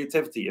sparks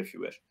creativity, if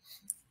you wish.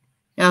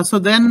 Yeah, so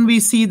then we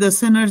see the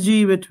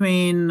synergy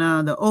between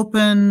the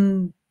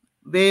open,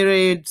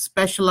 varied,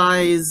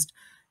 specialized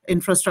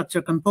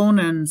infrastructure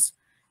components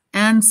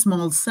and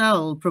small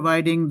cell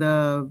providing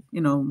the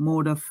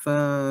mode of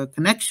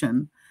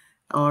connection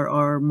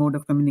or mode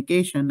of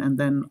communication, and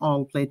then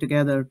all play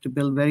together to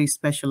build very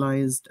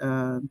specialized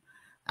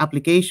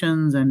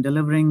applications and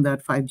delivering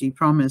that 5G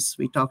promise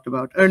we talked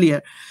about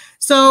earlier.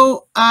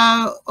 So,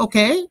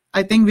 okay,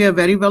 I think we are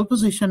very well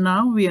positioned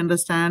now. We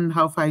understand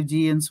how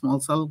 5G and small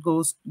cell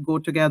go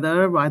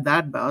together, why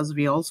that does.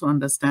 We also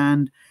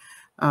understand,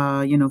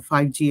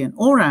 5G and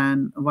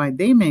ORAN, why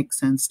they make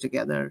sense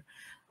together.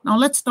 Now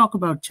let's talk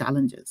about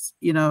challenges.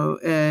 Now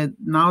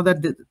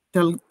that the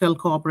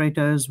telco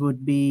operators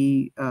would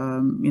be,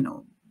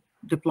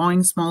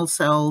 deploying small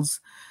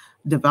cells,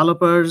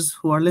 developers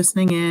who are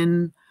listening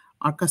in,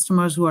 our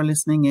customers who are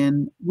listening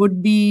in,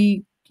 would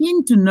be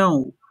keen to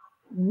know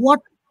what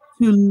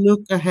to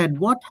look ahead.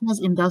 What has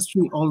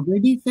industry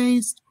already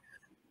faced?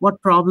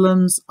 What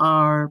problems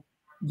are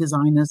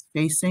designers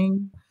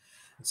facing?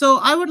 So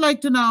I would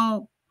like to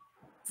now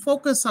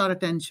focus our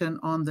attention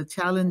on the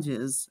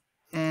challenges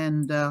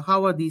and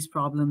how are these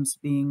problems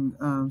being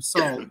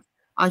solved.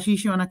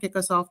 Ashish, you want to kick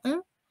us off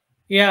there?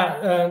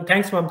 Yeah,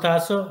 thanks, Mamta.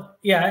 So,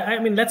 yeah, I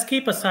mean, let's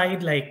keep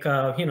aside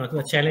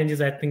the challenges.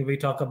 I think we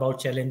talk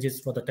about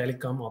challenges for the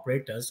telecom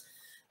operators.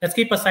 Let's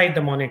keep aside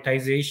the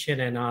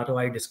monetization and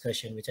ROI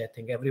discussion, which I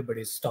think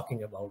everybody's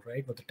talking about,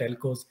 right? But the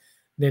telcos,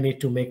 they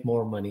need to make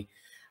more money.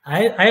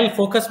 I'll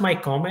focus my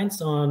comments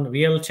on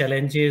real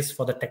challenges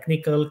for the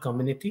technical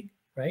community,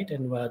 right?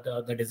 And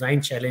the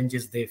design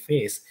challenges they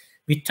face.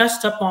 We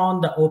touched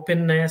upon the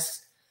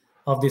openness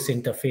of these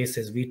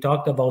interfaces. We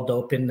talked about the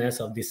openness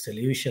of these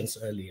solutions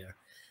earlier.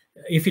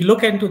 If you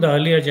look into the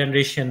earlier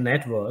generation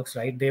networks,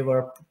 right, they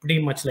were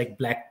pretty much like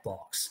black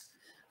box.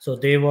 So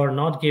they were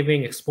not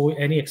giving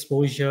any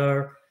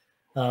exposure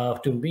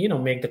to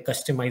make the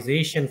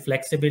customization,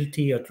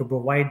 flexibility, or to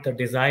provide the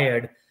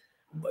desired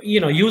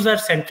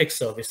user-centric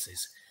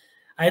services.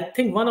 I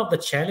think one of the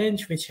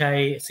challenge which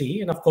I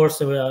see, and of course,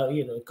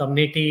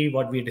 community,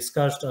 what we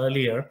discussed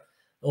earlier,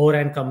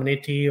 ORAN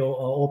community or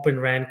Open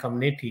RAN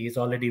community is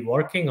already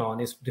working on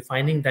is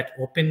defining that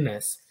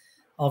openness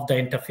of the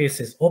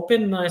interfaces,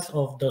 openness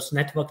of this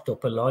network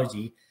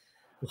topology,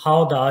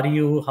 how the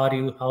RU,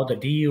 how the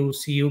DU,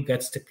 CU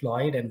gets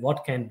deployed, and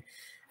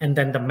and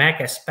then the MAC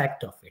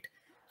aspect of it.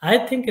 I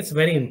think it's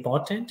very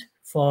important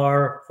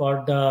for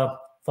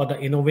the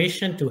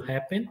innovation to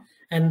happen,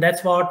 and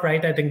that's what,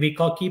 right? I think we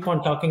keep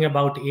on talking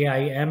about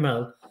AI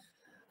ML.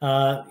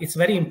 It's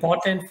very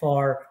important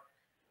for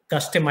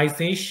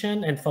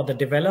customization and for the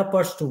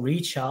developers to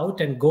reach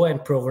out and go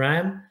and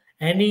program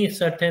any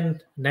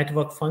certain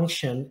network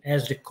function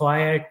as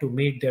required to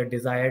meet their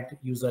desired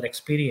user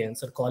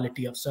experience or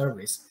quality of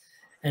service.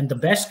 And the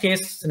best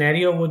case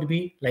scenario would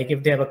be like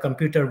if they have a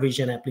computer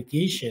vision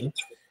application,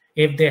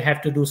 if they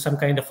have to do some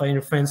kind of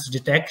inference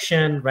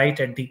detection right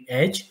at the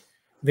edge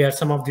where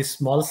some of these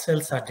small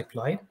cells are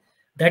deployed,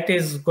 that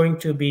is going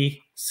to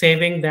be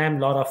saving them a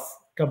lot of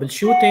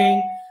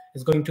troubleshooting,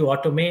 is going to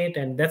automate,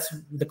 and that's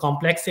the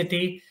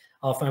complexity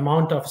of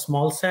amount of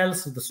small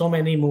cells, so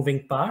many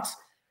moving parts.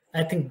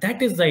 I think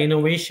that is the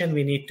innovation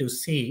we need to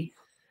see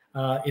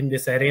in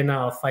this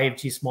arena of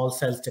 5G small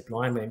cells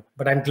deployment.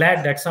 But I'm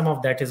glad that some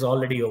of that is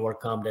already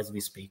overcome as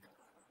we speak.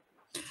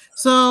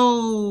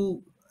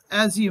 So,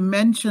 as you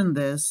mentioned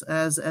this,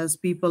 as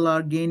people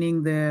are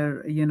gaining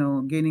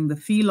gaining the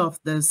feel of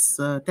this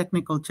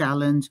technical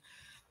challenge,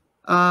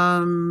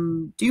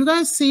 do you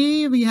guys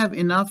see we have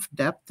enough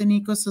depth in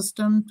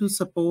ecosystem to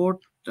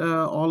support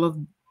all of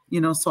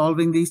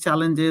solving these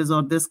challenges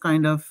or this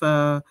kind of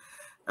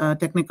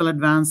technical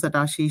advance that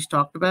Ashish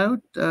talked about?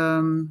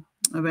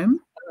 Wim?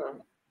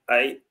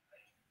 I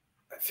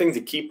think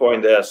the key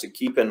point there is to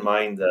keep in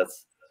mind that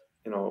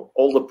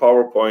all the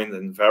PowerPoint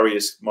and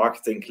various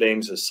marketing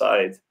claims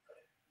aside,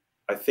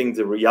 I think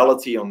the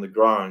reality on the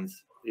ground,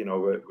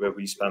 where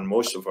we spend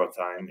most of our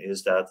time,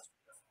 is that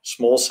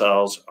small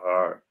cells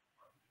are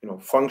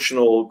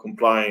functional,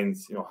 compliant,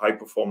 high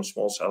performance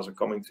small cells are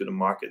coming to the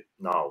market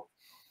now.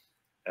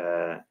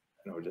 A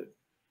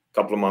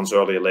couple of months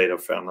earlier, later,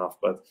 fair enough,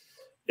 but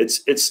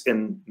it's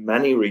in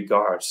many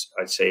regards,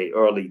 I'd say,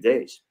 early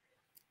days.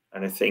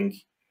 And I think,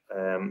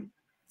 to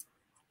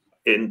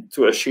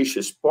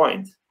Ashish's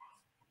point,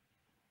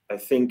 I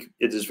think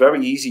it is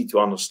very easy to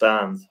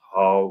understand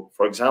how,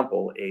 for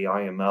example,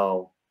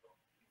 AI/ML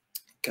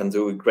can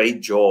do a great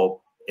job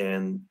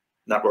in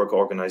network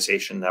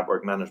organization,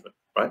 network management,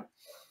 right?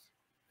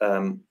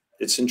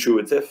 It's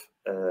intuitive,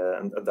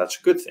 and that's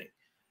a good thing.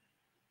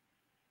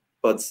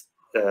 But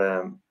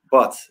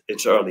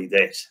it's early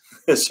days.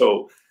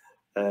 So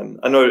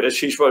I know,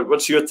 Ashish,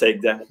 what's your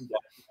take there?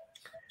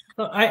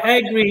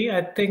 I agree.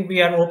 I think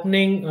we are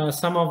opening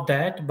some of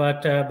that,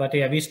 but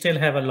yeah, we still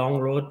have a long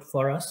road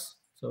for us.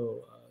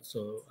 So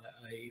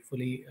I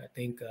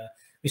think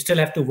we still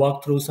have to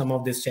walk through some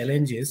of these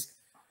challenges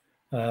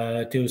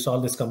to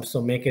solve this,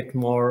 so make it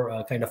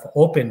more kind of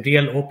open,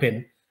 real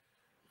open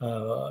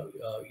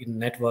in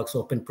networks,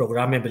 open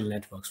programmable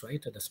networks,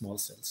 right, at the small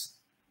cells.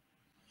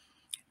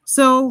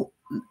 So,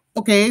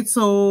 okay,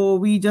 so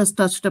we just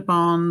touched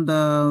upon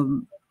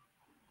the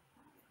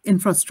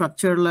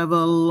infrastructure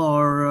level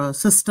or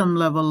system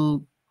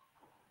level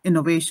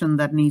innovation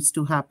that needs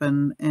to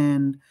happen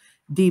and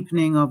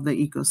deepening of the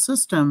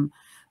ecosystem.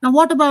 Now,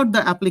 what about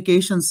the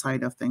application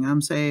side of things?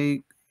 I'm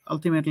saying,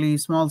 ultimately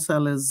small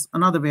cell is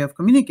another way of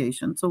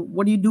communication. So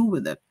what do you do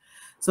with it?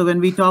 So when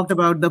we talked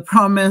about the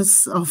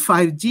promise of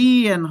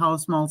 5G and how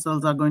small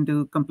cells are going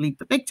to complete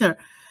the picture,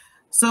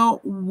 so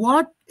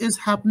what is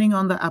happening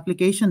on the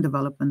application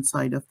development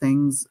side of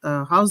things?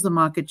 How's the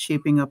market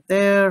shaping up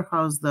there?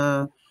 How's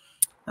the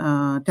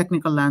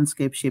technical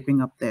landscape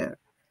shaping up there?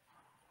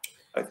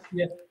 I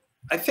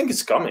think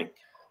it's coming.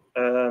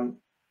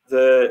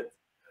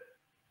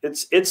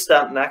 It's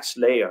that next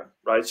layer,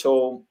 right?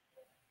 So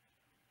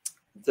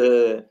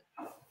the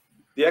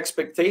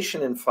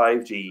expectation in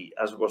 5G,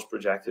 as it was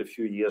projected a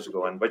few years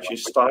ago, and what you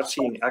start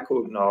seeing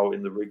echoed now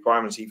in the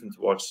requirements even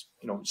towards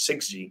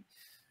 6G,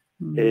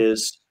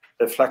 is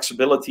the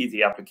flexibility at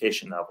the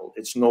application level.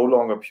 It's no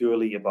longer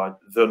purely about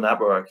the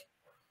network,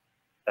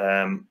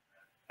 and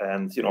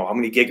how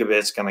many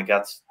gigabits can I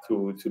get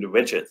to the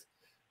widget,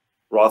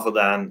 rather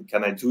than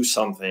can I do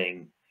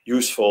something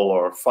useful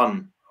or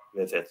fun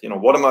with it?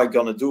 What am I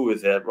going to do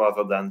with it,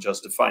 rather than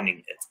just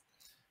defining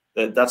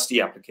it? That's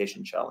the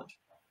application challenge.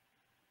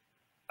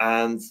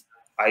 And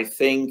I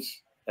think,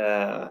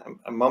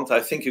 Mamta,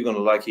 I think you're going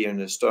to like hearing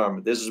this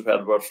term. This is where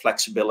the word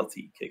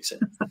flexibility kicks in.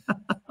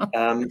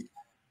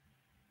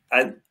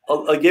 And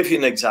I'll give you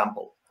an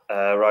example,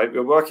 right?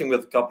 We're working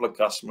with a couple of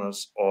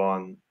customers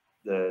on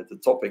the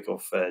topic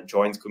of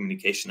joint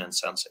communication and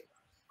sensing,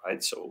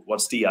 right? So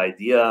what's the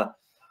idea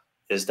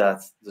is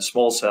that the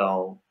small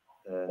cell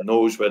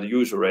knows where the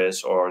user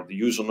is, or the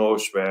user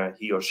knows where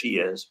he or she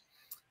is.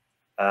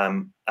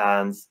 And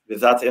with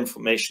that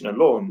information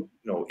alone,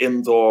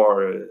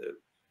 indoor,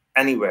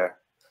 anywhere,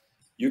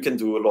 you can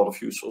do a lot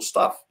of useful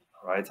stuff,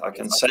 right? I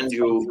can send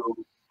you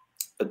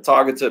a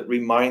targeted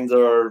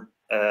reminder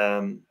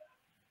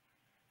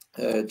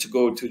to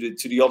go to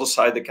the other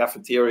side of the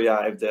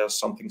cafeteria if there's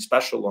something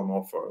special on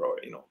offer, or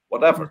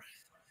whatever.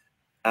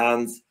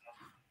 And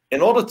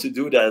in order to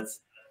do that,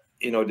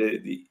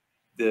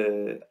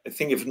 I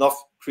think if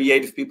enough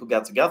creative people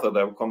get together,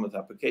 there will come an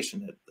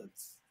application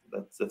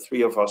that the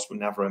three of us would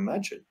never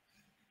imagine.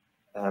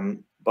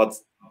 But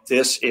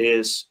this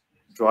is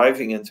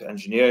driving into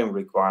engineering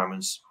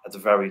requirements at a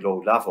very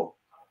low level.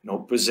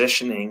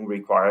 Positioning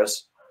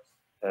requires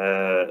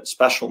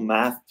special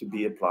math to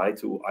be applied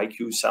to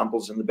IQ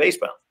samples in the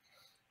baseband.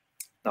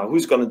 Now,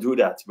 who's going to do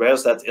that?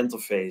 Where's that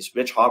interface?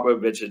 Which hardware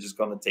widget is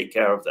going to take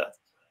care of that?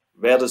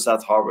 Where does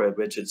that hardware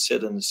widget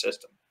sit in the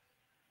system?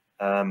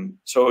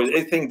 So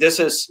I think this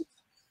is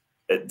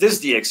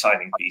the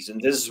exciting piece,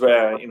 and this is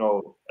where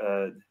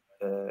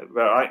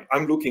where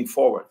I'm looking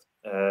forward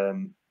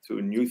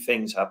to new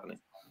things happening.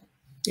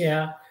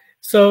 Yeah.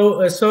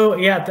 So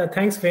yeah.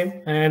 Thanks,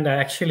 Wim. And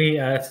actually,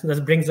 this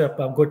brings up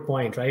a good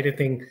point, right? I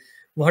think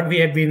what we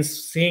have been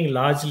seeing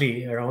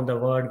largely around the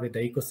world with the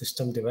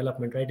ecosystem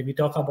development, right? We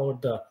talk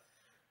about the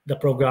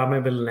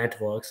programmable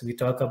networks, we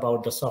talk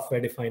about the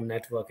software-defined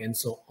network, and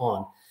so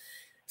on.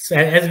 So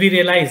as we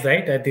realize,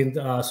 right, I think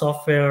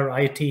software,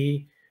 IT,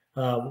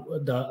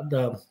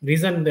 the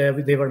reason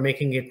they were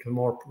making it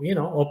more,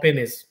 open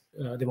is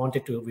they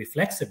wanted to be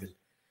flexible,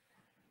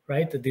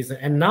 right?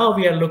 And now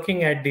we are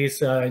looking at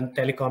this in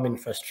telecom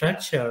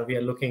infrastructure. We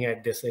are looking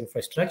at this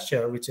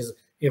infrastructure which is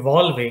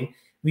evolving.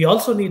 We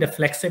also need a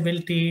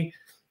flexibility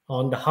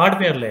on the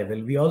hardware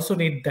level. We also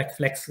need that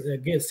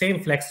same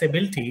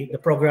flexibility, the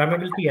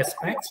programmability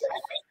aspects.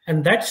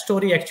 And that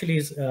story actually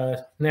is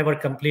never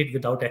complete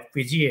without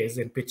FPGAs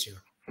in picture.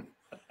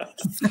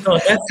 So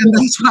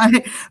that's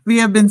why we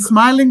have been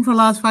smiling for the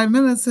last 5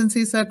 minutes since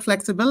he said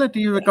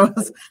flexibility,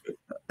 because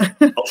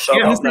you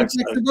say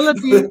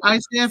flexibility, I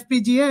say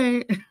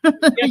FPGA.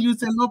 You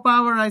say low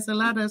power, I say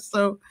Lattice.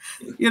 So,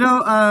 we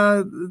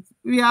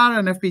are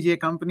an FPGA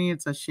company.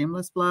 It's a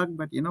shameless plug,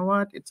 but you know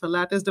what? It's a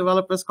Lattice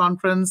developers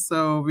conference,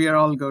 so we are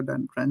all good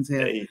and friends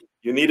here. Hey,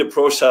 you need a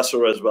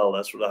processor as well.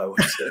 That's what I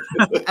would say.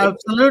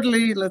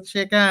 Absolutely. Let's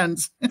shake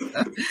hands.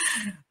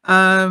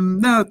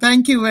 No,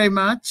 thank you very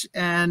much.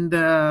 And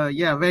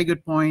yeah, very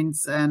good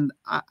points. And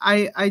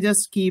I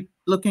just keep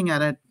looking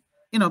at it.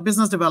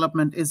 Business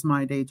development is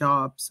my day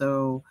job.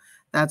 So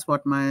that's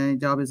what my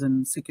job is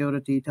in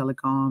security,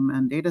 telecom,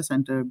 and data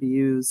center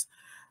BUs.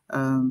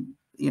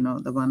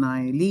 The one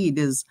I lead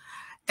is,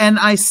 and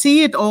I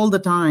see it all the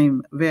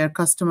time where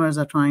customers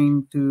are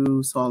trying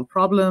to solve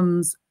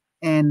problems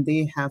and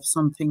they have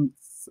something.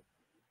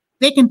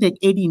 They can take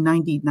 80,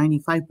 90,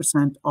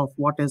 95% of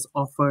what is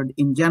offered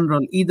in general.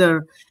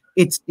 Either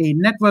it's a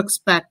network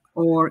spec,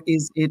 or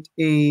is it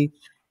a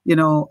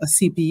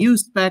CPU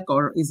spec,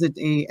 or is it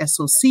a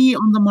SoC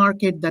on the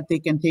market that they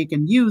can take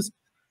and use.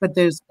 But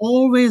there's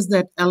always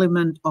that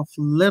element of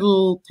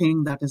little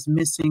thing that is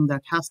missing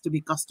that has to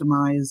be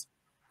customized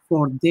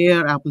for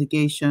their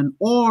application,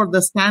 or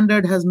the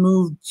standard has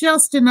moved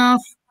just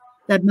enough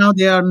that now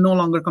they are no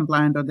longer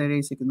compliant, or their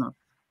ASIC is not.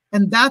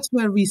 And that's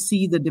where we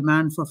see the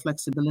demand for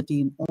flexibility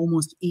in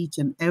almost each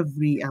and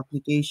every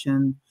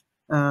application,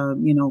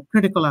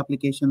 critical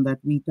application that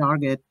we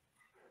target.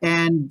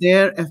 And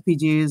their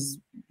FPGAs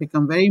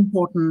become very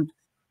important.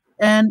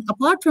 And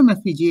apart from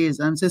FPGAs,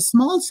 and so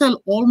small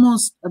cell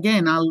almost,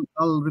 again,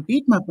 I'll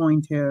repeat my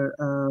point here,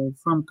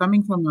 from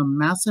coming from a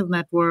massive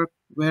network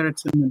where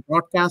it's in the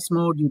broadcast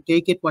mode, you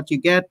take it what you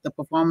get, the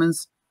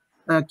performance,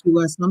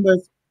 QoS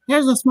numbers.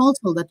 Here's a small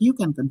cell that you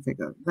can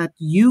configure, that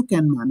you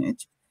can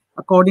manage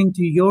according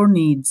to your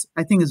needs.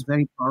 I think is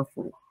very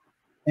powerful.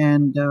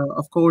 And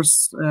of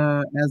course,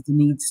 as the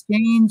needs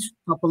change,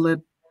 couple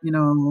it,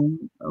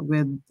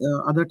 with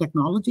other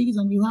technologies,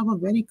 and you have a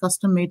very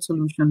custom-made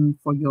solution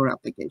for your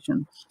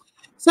application.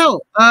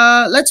 So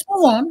let's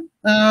move on.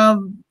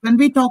 When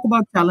we talk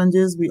about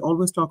challenges, we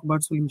always talk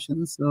about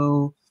solutions.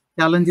 So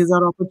challenges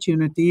are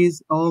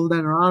opportunities, all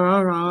the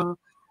rah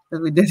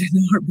that we did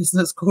in our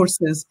business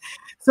courses.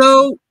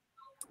 So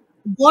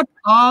what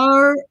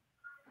are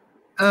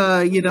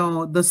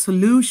the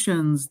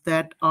solutions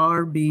that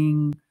are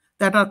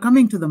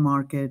coming to the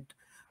market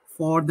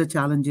for the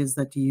challenges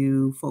that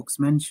you folks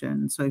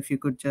mentioned? So if you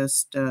could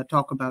just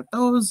talk about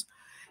those,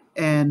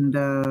 and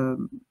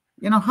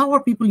how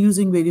are people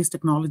using various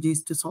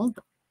technologies to solve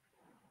them?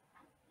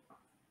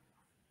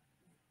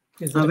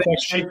 Is it a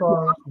question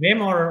for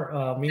Wim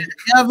or me?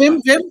 Yeah,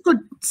 Wim could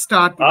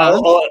start.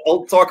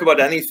 I'll talk about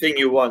anything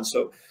you want.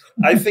 So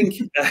I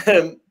think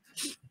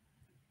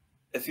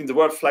I think the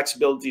word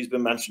flexibility has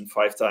been mentioned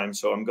 5 times,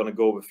 so I'm going to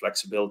go with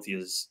flexibility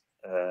as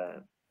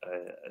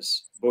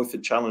both the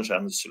challenge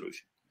and the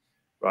solution,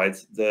 right?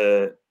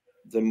 The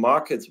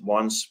market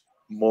wants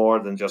more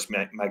than just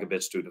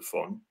megabits to the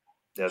phone.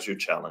 There's your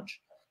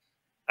challenge.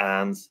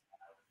 And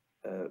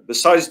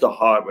besides the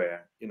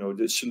hardware,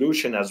 the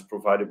solution as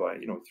provided by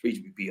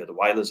 3GPP or the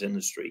wireless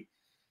industry,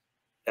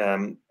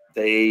 that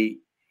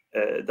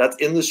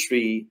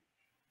industry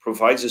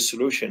provides a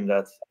solution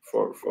that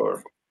for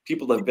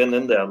people that have been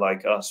in there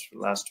like us for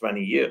the last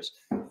 20 years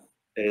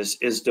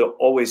is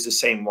always the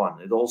same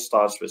one. It all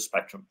starts with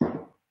spectrum.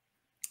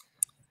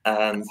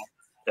 And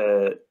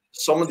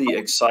some of the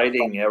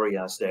exciting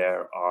areas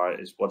there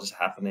is what is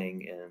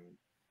happening in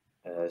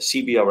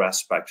CBRS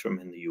spectrum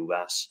in the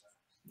US,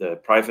 the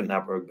private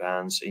network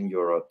bands in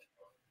Europe,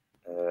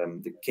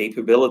 the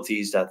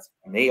capabilities that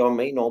may or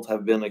may not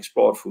have been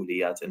explored fully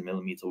yet in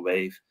millimeter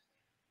wave.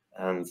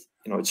 And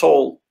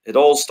it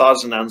all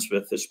starts and ends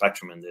with the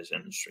spectrum in this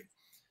industry.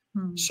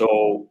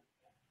 So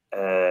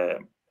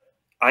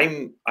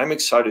I'm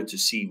excited to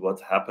see what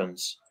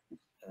happens,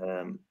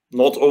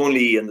 not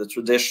only in the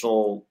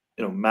traditional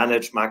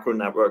managed macro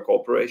network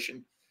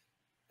operation,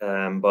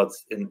 but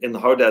in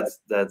how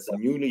that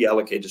newly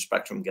allocated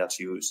spectrum gets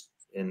used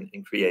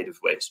in creative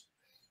ways.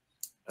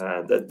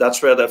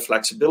 That's where the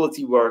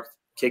flexibility work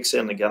kicks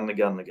in again and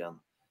again and again,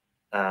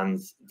 and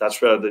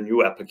that's where the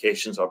new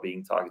applications are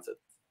being targeted.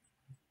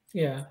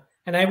 Yeah.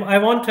 And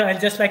I'd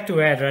just like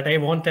to add, right? I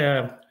want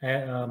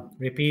to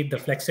repeat the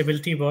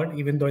flexibility word,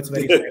 even though it's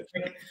very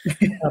specific.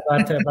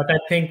 But I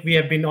think we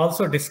have been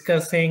also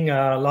discussing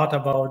a lot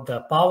about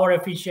the power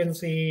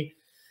efficiency,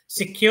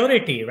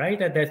 security, right?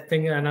 That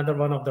thing, another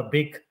one of the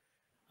big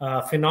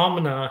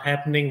phenomena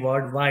happening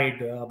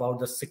worldwide about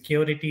the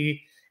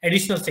security,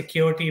 additional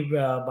security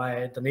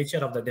by the nature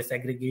of the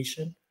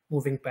disaggregation,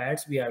 moving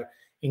parts. We are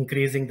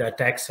increasing the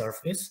attack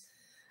surface.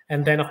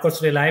 And then, of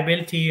course,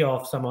 reliability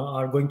of some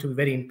are going to be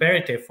very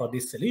imperative for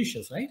these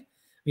solutions, right?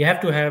 We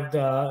have to have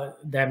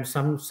them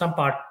some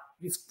part,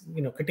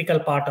 critical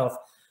part of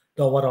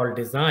the overall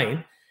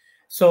design.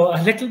 So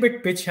a little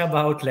bit pitch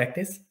about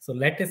Lattice. So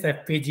Lattice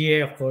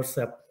FPGA, of course,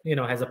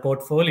 has a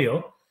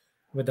portfolio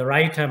with the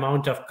right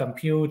amount of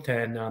compute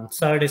and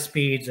SerDes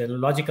speeds and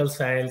logical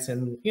styles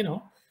and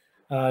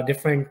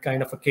different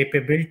kind of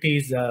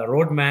capabilities.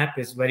 Roadmap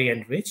is very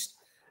enriched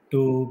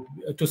to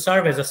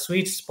serve as a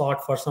sweet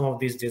spot for some of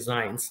these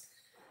designs.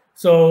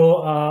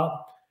 So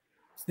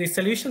these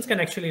solutions can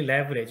actually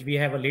leverage. We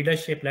have a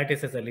leadership.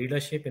 Lattice has a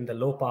leadership in the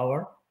low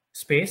power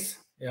space,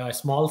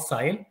 small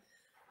size.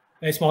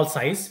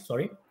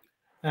 Sorry.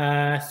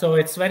 So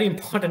it's very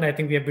important. I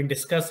think we have been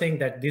discussing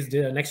that this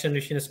next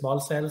generation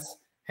small cells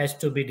has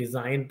to be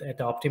designed at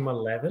the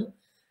optimal level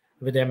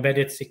with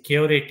embedded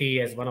security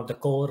as one of the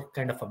core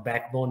kind of a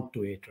backbone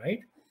to it,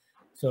 right?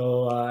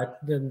 So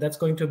that's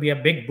going to be a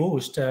big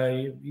boost,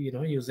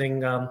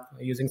 using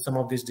some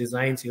of these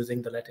designs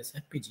using the Lattice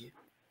FPGA.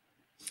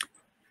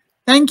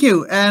 Thank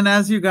you. And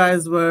as you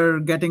guys were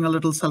getting a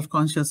little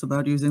self-conscious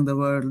about using the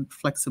word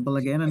flexible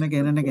again and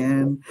again and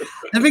again,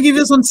 let me give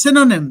you some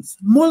synonyms: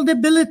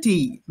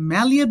 moldability,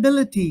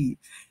 malleability,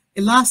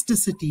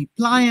 elasticity,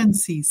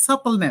 pliancy,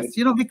 suppleness.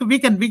 We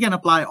can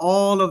apply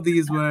all of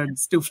these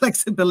words to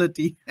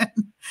flexibility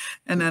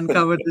and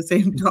uncover the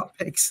same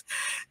topics.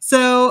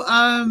 So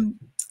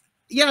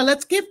yeah,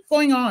 let's keep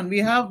going on.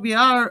 We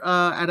are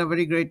at a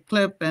very great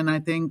clip, and I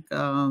think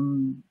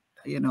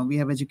we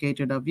have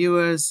educated our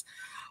viewers.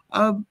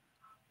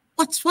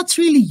 What's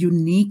really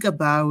unique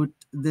about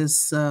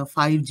this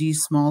 5G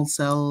small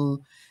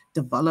cell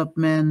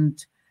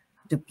development,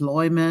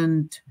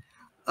 deployment?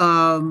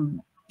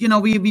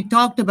 We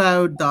talked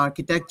about the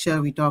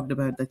architecture, we talked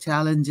about the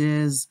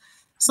challenges,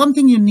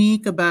 something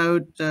unique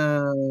about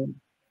the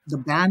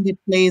band it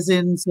plays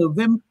in. So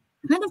Wim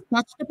kind of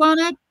touched upon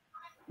it.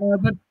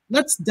 But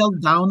let's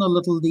delve down a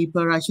little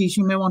deeper. Ashish,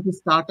 you may want to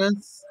start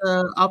us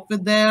up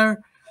with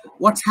there.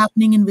 What's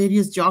happening in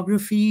various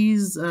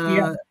geographies?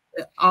 Yeah.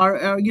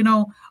 Are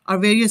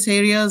various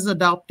areas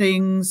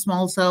adopting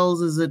small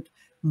cells? Is it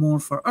more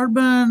for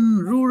urban,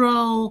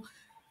 rural?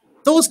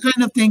 Those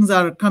kind of things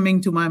are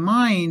coming to my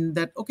mind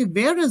that, okay,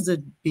 where is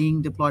it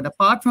being deployed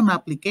apart from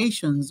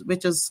applications,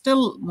 which is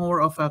still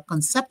more of a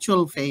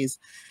conceptual phase,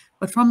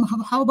 but from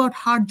how about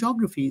hard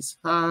geographies,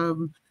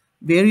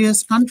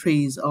 various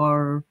countries,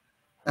 or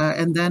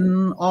and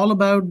then all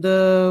about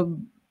the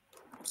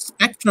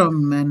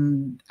spectrum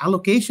and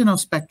allocation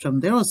of spectrum.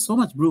 There was so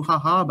much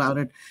brouhaha about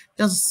it.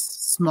 Does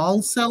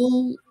small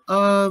cell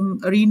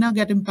arena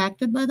get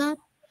impacted by that?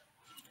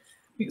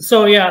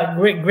 So yeah,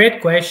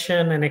 great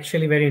question, and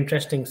actually very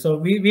interesting. So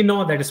we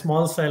know that a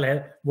small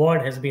cell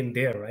word has been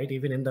there, right?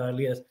 Even in the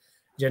earliest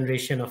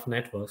generation of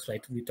networks,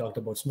 right? We talked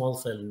about small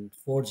cell in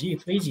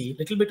 4G, 3G,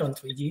 little bit on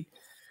 3G,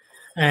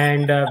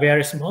 and where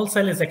a small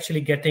cell is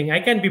actually getting. I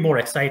can be more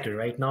excited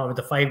right now with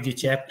the 5G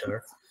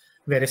chapter,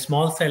 where a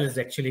small cell is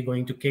actually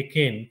going to kick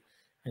in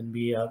and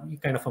be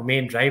kind of a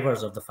main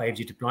drivers of the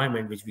 5G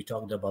deployment, which we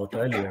talked about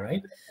earlier,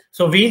 right?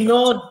 So we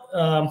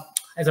know,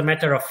 as a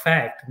matter of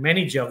fact,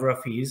 many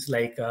geographies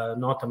like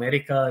North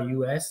America,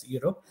 US,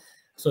 Europe,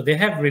 so they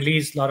have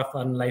released a lot of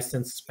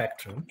unlicensed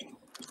spectrum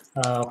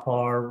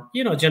for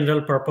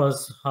general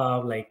purpose,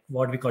 like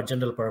what we call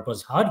general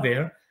purpose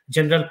hardware,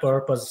 general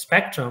purpose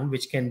spectrum,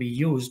 which can be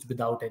used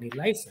without any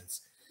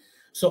license.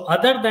 So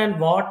other than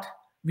what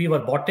we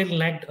were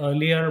bottlenecked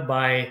earlier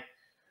by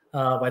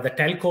the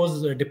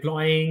telcos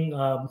deploying,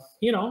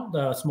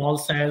 the small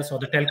cells or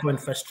the telco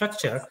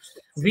infrastructure,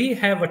 we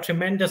have a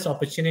tremendous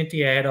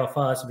opportunity ahead of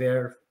us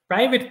where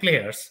private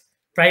players,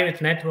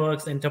 private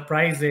networks,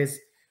 enterprises,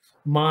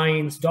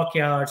 mines,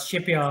 dockyards,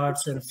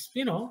 shipyards, and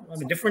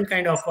different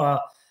kind of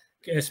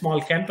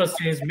small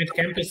campuses, mid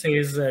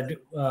campuses,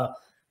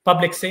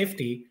 public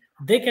safety,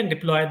 they can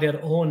deploy their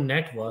own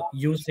network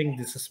using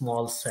these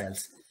small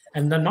cells.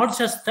 And then not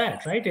just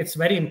that, right? It's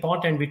very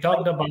important. We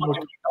talked about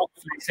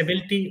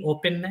flexibility,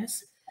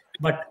 openness,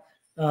 but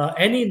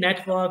any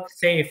network,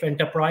 say if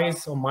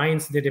enterprise or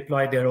mines, they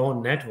deploy their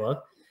own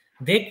network,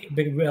 they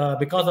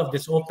because of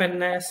this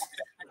openness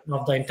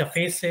of the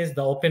interfaces,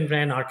 the Open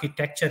RAN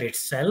architecture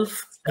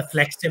itself, the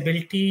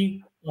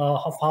flexibility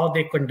of how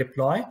they can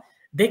deploy,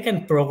 they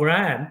can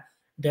program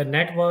their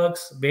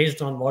networks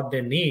based on what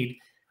they need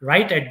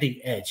right at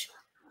the edge.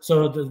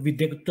 So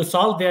to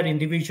solve their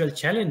individual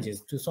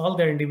challenges, to solve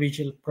their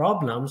individual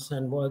problems,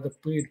 and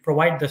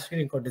provide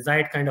the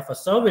desired kind of a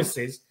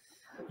services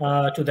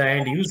to the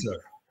end user.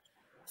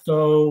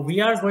 So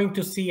we are going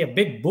to see a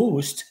big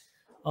boost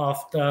of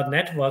the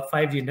network,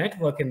 5G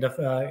network, in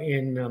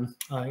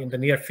the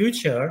near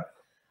future.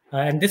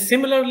 And this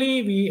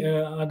similarly, we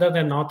other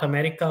than North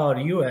America or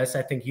US,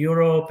 I think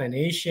Europe and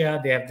Asia,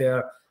 they have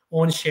their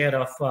own share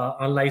of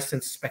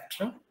unlicensed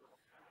spectrum,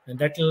 and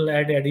that will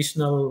add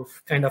additional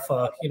kind of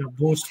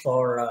boost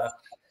for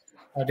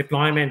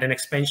deployment and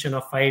expansion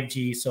of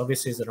 5G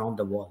services around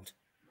the world.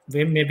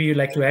 Wim, maybe you'd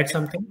like to add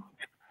something?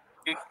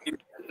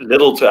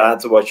 Little to add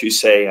to what you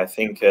say. I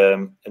think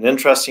an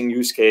interesting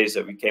use case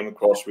that we came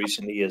across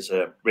recently is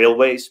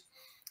railways.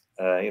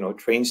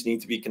 Trains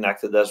need to be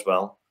connected as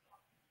well.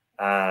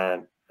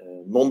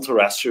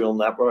 Non-terrestrial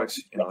networks,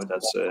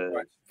 that's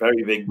a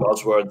very big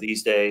buzzword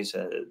these days.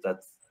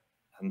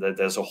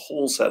 There's a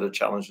whole set of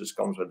challenges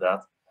comes with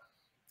that.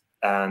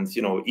 And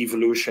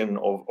evolution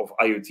of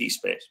IoT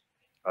space,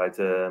 right?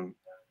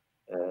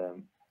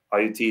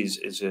 IoT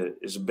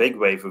is a big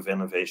wave of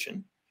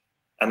innovation.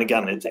 And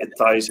again, it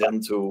ties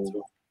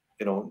into,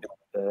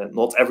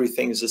 not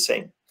everything is the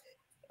same.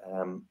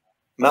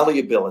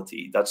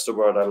 Malleability, that's the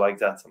word I like.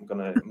 That I'm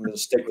gonna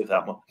stick with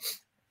that one.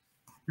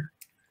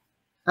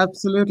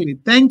 Absolutely.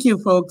 Thank you,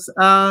 folks.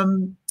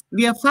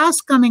 We are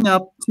fast coming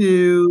up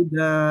to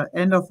the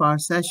end of our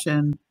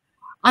session.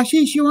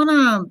 Ashish, you want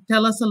to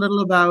tell us a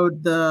little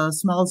about the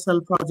small cell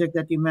project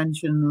that you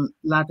mentioned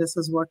Lattice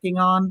is working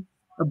on?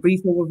 A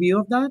brief overview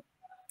of that?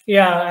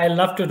 Yeah, I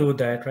love to do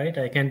that, right?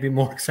 I can be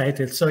more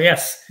excited. So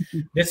yes,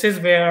 this is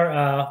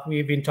where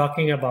we've been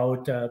talking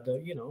about where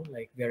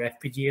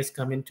FPGAs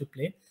come into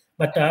play.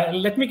 But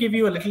let me give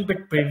you a little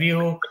bit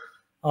preview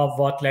of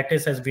what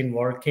Lattice has been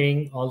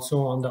working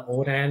also on the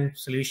ORAN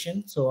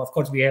solution. So of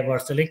course we have our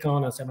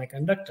silicon, a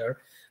semiconductor,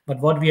 but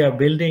what we are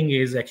building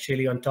is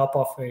actually on top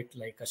of it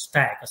like a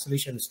stack, a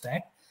solution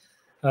stack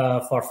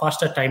for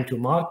faster time to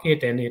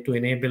market and to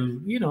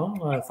enable,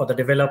 for the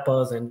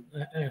developers and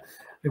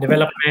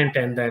development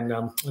and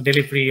then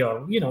delivery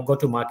or, go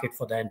to market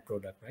for the end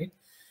product, right?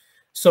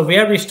 So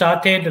where we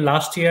started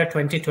last year,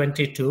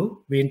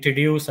 2022, we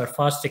introduced our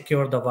first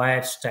secure the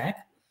wire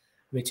stack,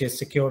 which is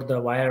secure the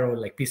wire or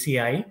like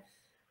PCI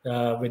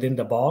within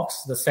the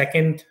box. The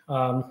second,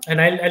 and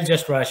I'll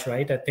just rush,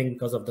 right? I think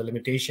because of the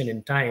limitation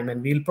in time,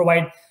 and we'll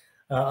provide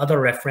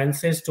other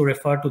references to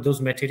refer to those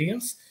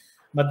materials.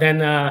 But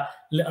then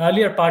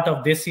earlier part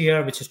of this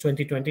year, which is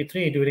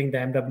 2023, during the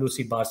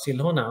MWC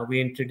Barcelona,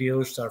 we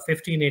introduced our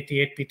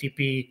 1588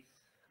 PTP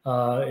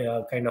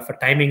kind of a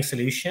timing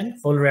solution,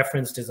 full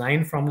reference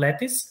design from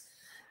Lattice,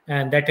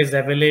 and that is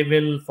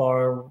available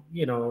for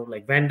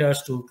like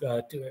vendors to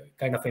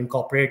kind of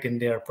incorporate in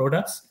their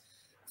products.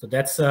 So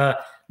that's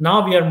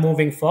now we are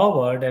moving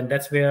forward, and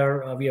that's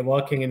where we are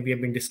working, and we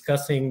have been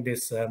discussing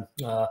this a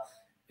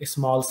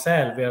small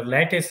cell where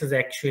Lattice is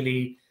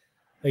actually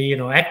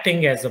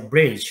acting as a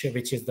bridge,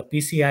 which is the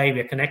PCI. We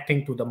are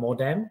connecting to the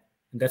modem.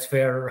 And that's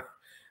where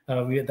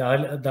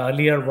the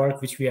earlier work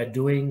which we are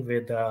doing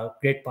with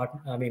great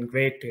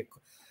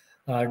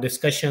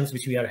discussions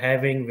which we are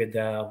having with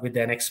the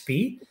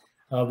NXP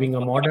being a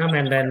modem,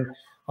 and then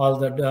all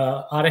the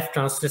RF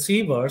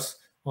transceivers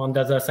on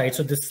the other side.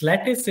 So this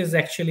Lattice is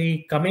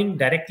actually coming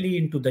directly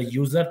into the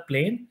user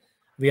plane.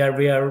 We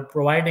are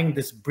providing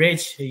this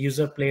bridge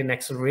user plane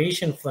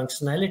acceleration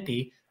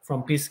functionality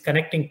from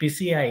connecting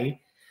PCI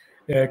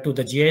to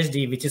the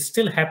GSD, which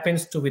still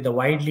happens to be the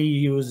widely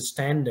used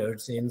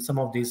standards in some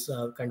of these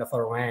kind of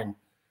RAN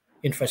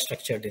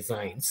infrastructure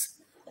designs.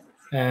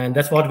 And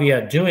that's what we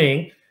are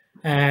doing.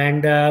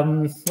 And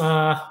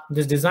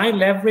this design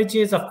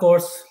leverages, of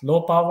course,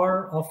 low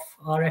power of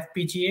our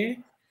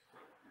FPGA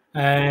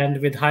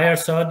and with higher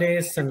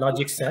SerDes and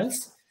logic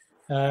cells.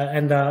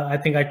 And I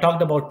think I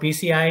talked about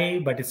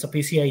PCI, but it's a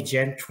PCI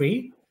Gen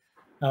 3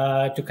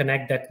 to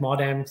connect that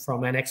modem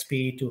from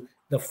NXP to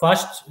the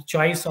first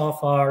choice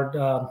of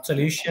our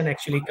solution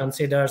actually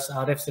considers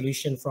RF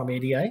solution from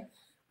ADI,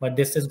 but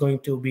this is going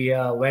to be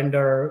a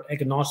vendor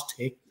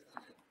agnostic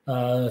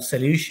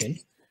solution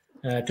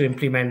to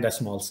implement the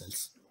small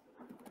cells.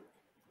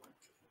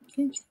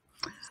 Okay.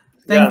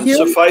 Thank you.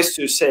 Suffice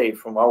to say,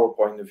 from our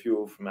point of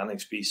view, from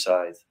NXP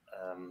side,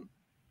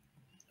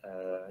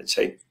 I'd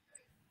say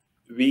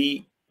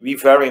we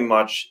very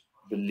much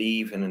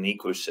believe in an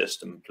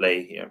ecosystem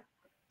play here.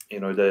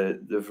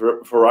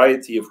 The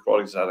variety of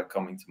products that are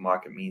coming to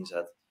market means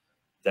that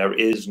there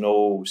is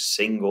no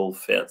single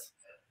fit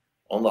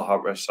on the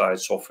hardware side,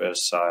 software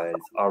side,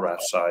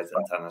 RF side,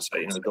 antenna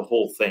side, the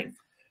whole thing.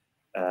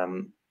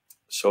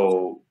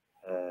 So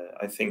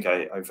I think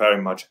I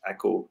very much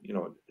echo,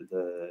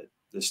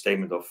 the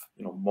statement of,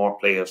 more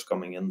players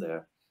coming in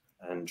there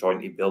and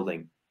jointly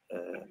building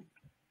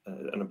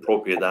an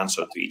appropriate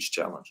answer to each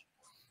challenge.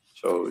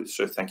 So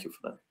thank you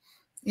for that.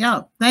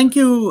 Yeah, thank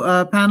you,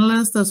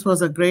 panelists. This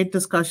was a great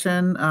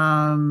discussion.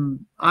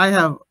 I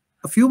have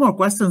a few more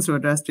questions to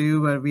address to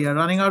you, but we are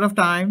running out of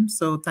time.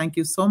 So thank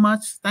you so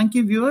much. Thank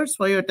you, viewers,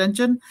 for your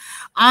attention.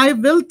 I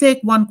will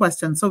take one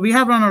question. So we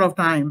have run out of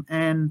time,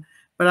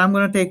 but I'm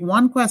going to take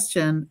one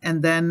question,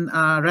 and then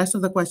rest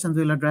of the questions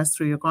we'll address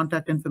through your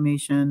contact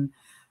information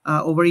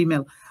over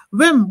email.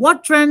 Wim,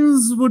 what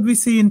trends would we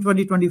see in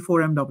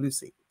 2024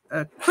 MWC?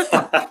 Quick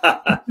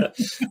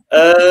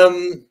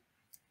one.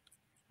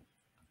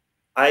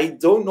 I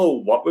don't know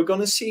what we're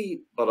going to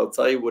see, but I'll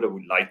tell you what I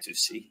would like to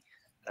see.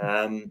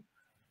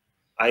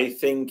 I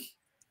think,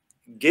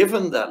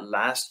 given that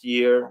last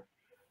year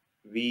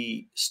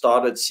we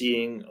started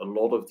seeing a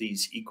lot of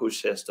these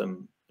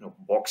ecosystem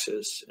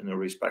boxes in a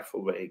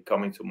respectful way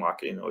coming to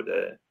market,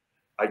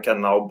 I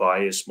can now buy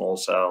a small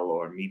cell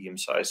or a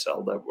medium-sized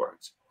cell that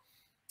works.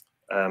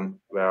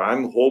 Where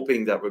I'm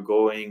hoping that we're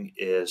going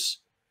is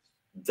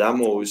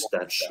demos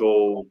that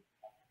show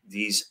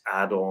these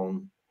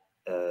add-on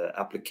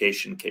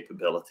application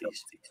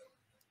capabilities.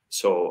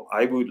 So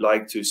I would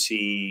like to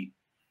see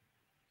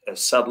a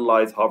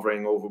satellite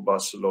hovering over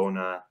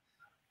Barcelona.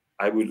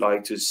 I would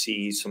like to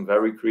see some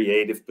very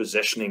creative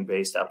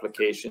positioning-based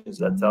applications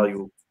that tell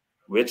you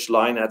which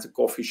line at the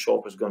coffee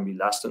shop is going to be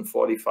less than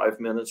 45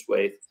 minutes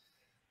wait,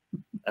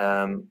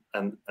 and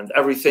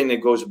everything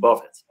that goes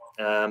above it.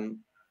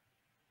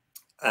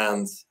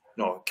 And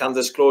can't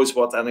disclose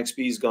what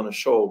NXP is going to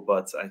show,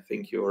 but I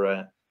think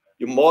you're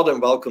more than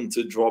welcome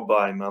to drop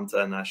by,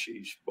 Mamta and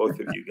Ashish, both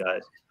of you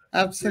guys.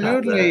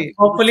 Absolutely. And,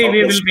 hopefully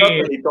we will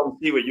be come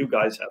see what you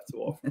guys have to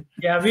offer.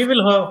 Yeah, we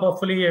will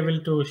hopefully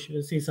able to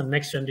see some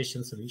next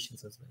generation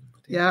solutions as well.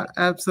 Yeah,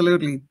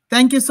 absolutely.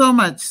 Thank you so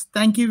much.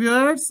 Thank you,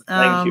 viewers,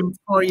 Thank you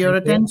for your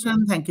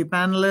attention. Thank you,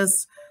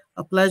 panelists.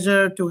 A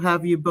pleasure to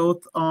have you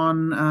both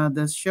on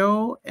this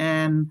show,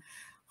 and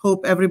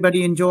hope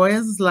everybody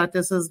enjoys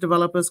Lattice's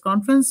Developers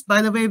Conference.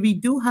 By the way, we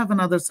do have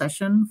another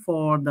session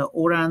for the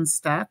ORAN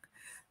stack,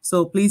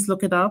 so please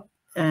look it up,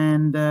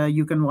 and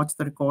you can watch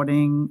the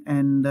recording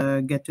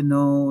and get to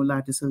know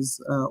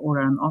Lattice's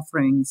ORAN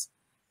offerings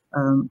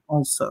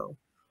also.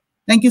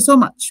 Thank you so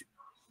much.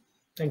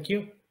 Thank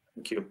you.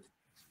 Thank you.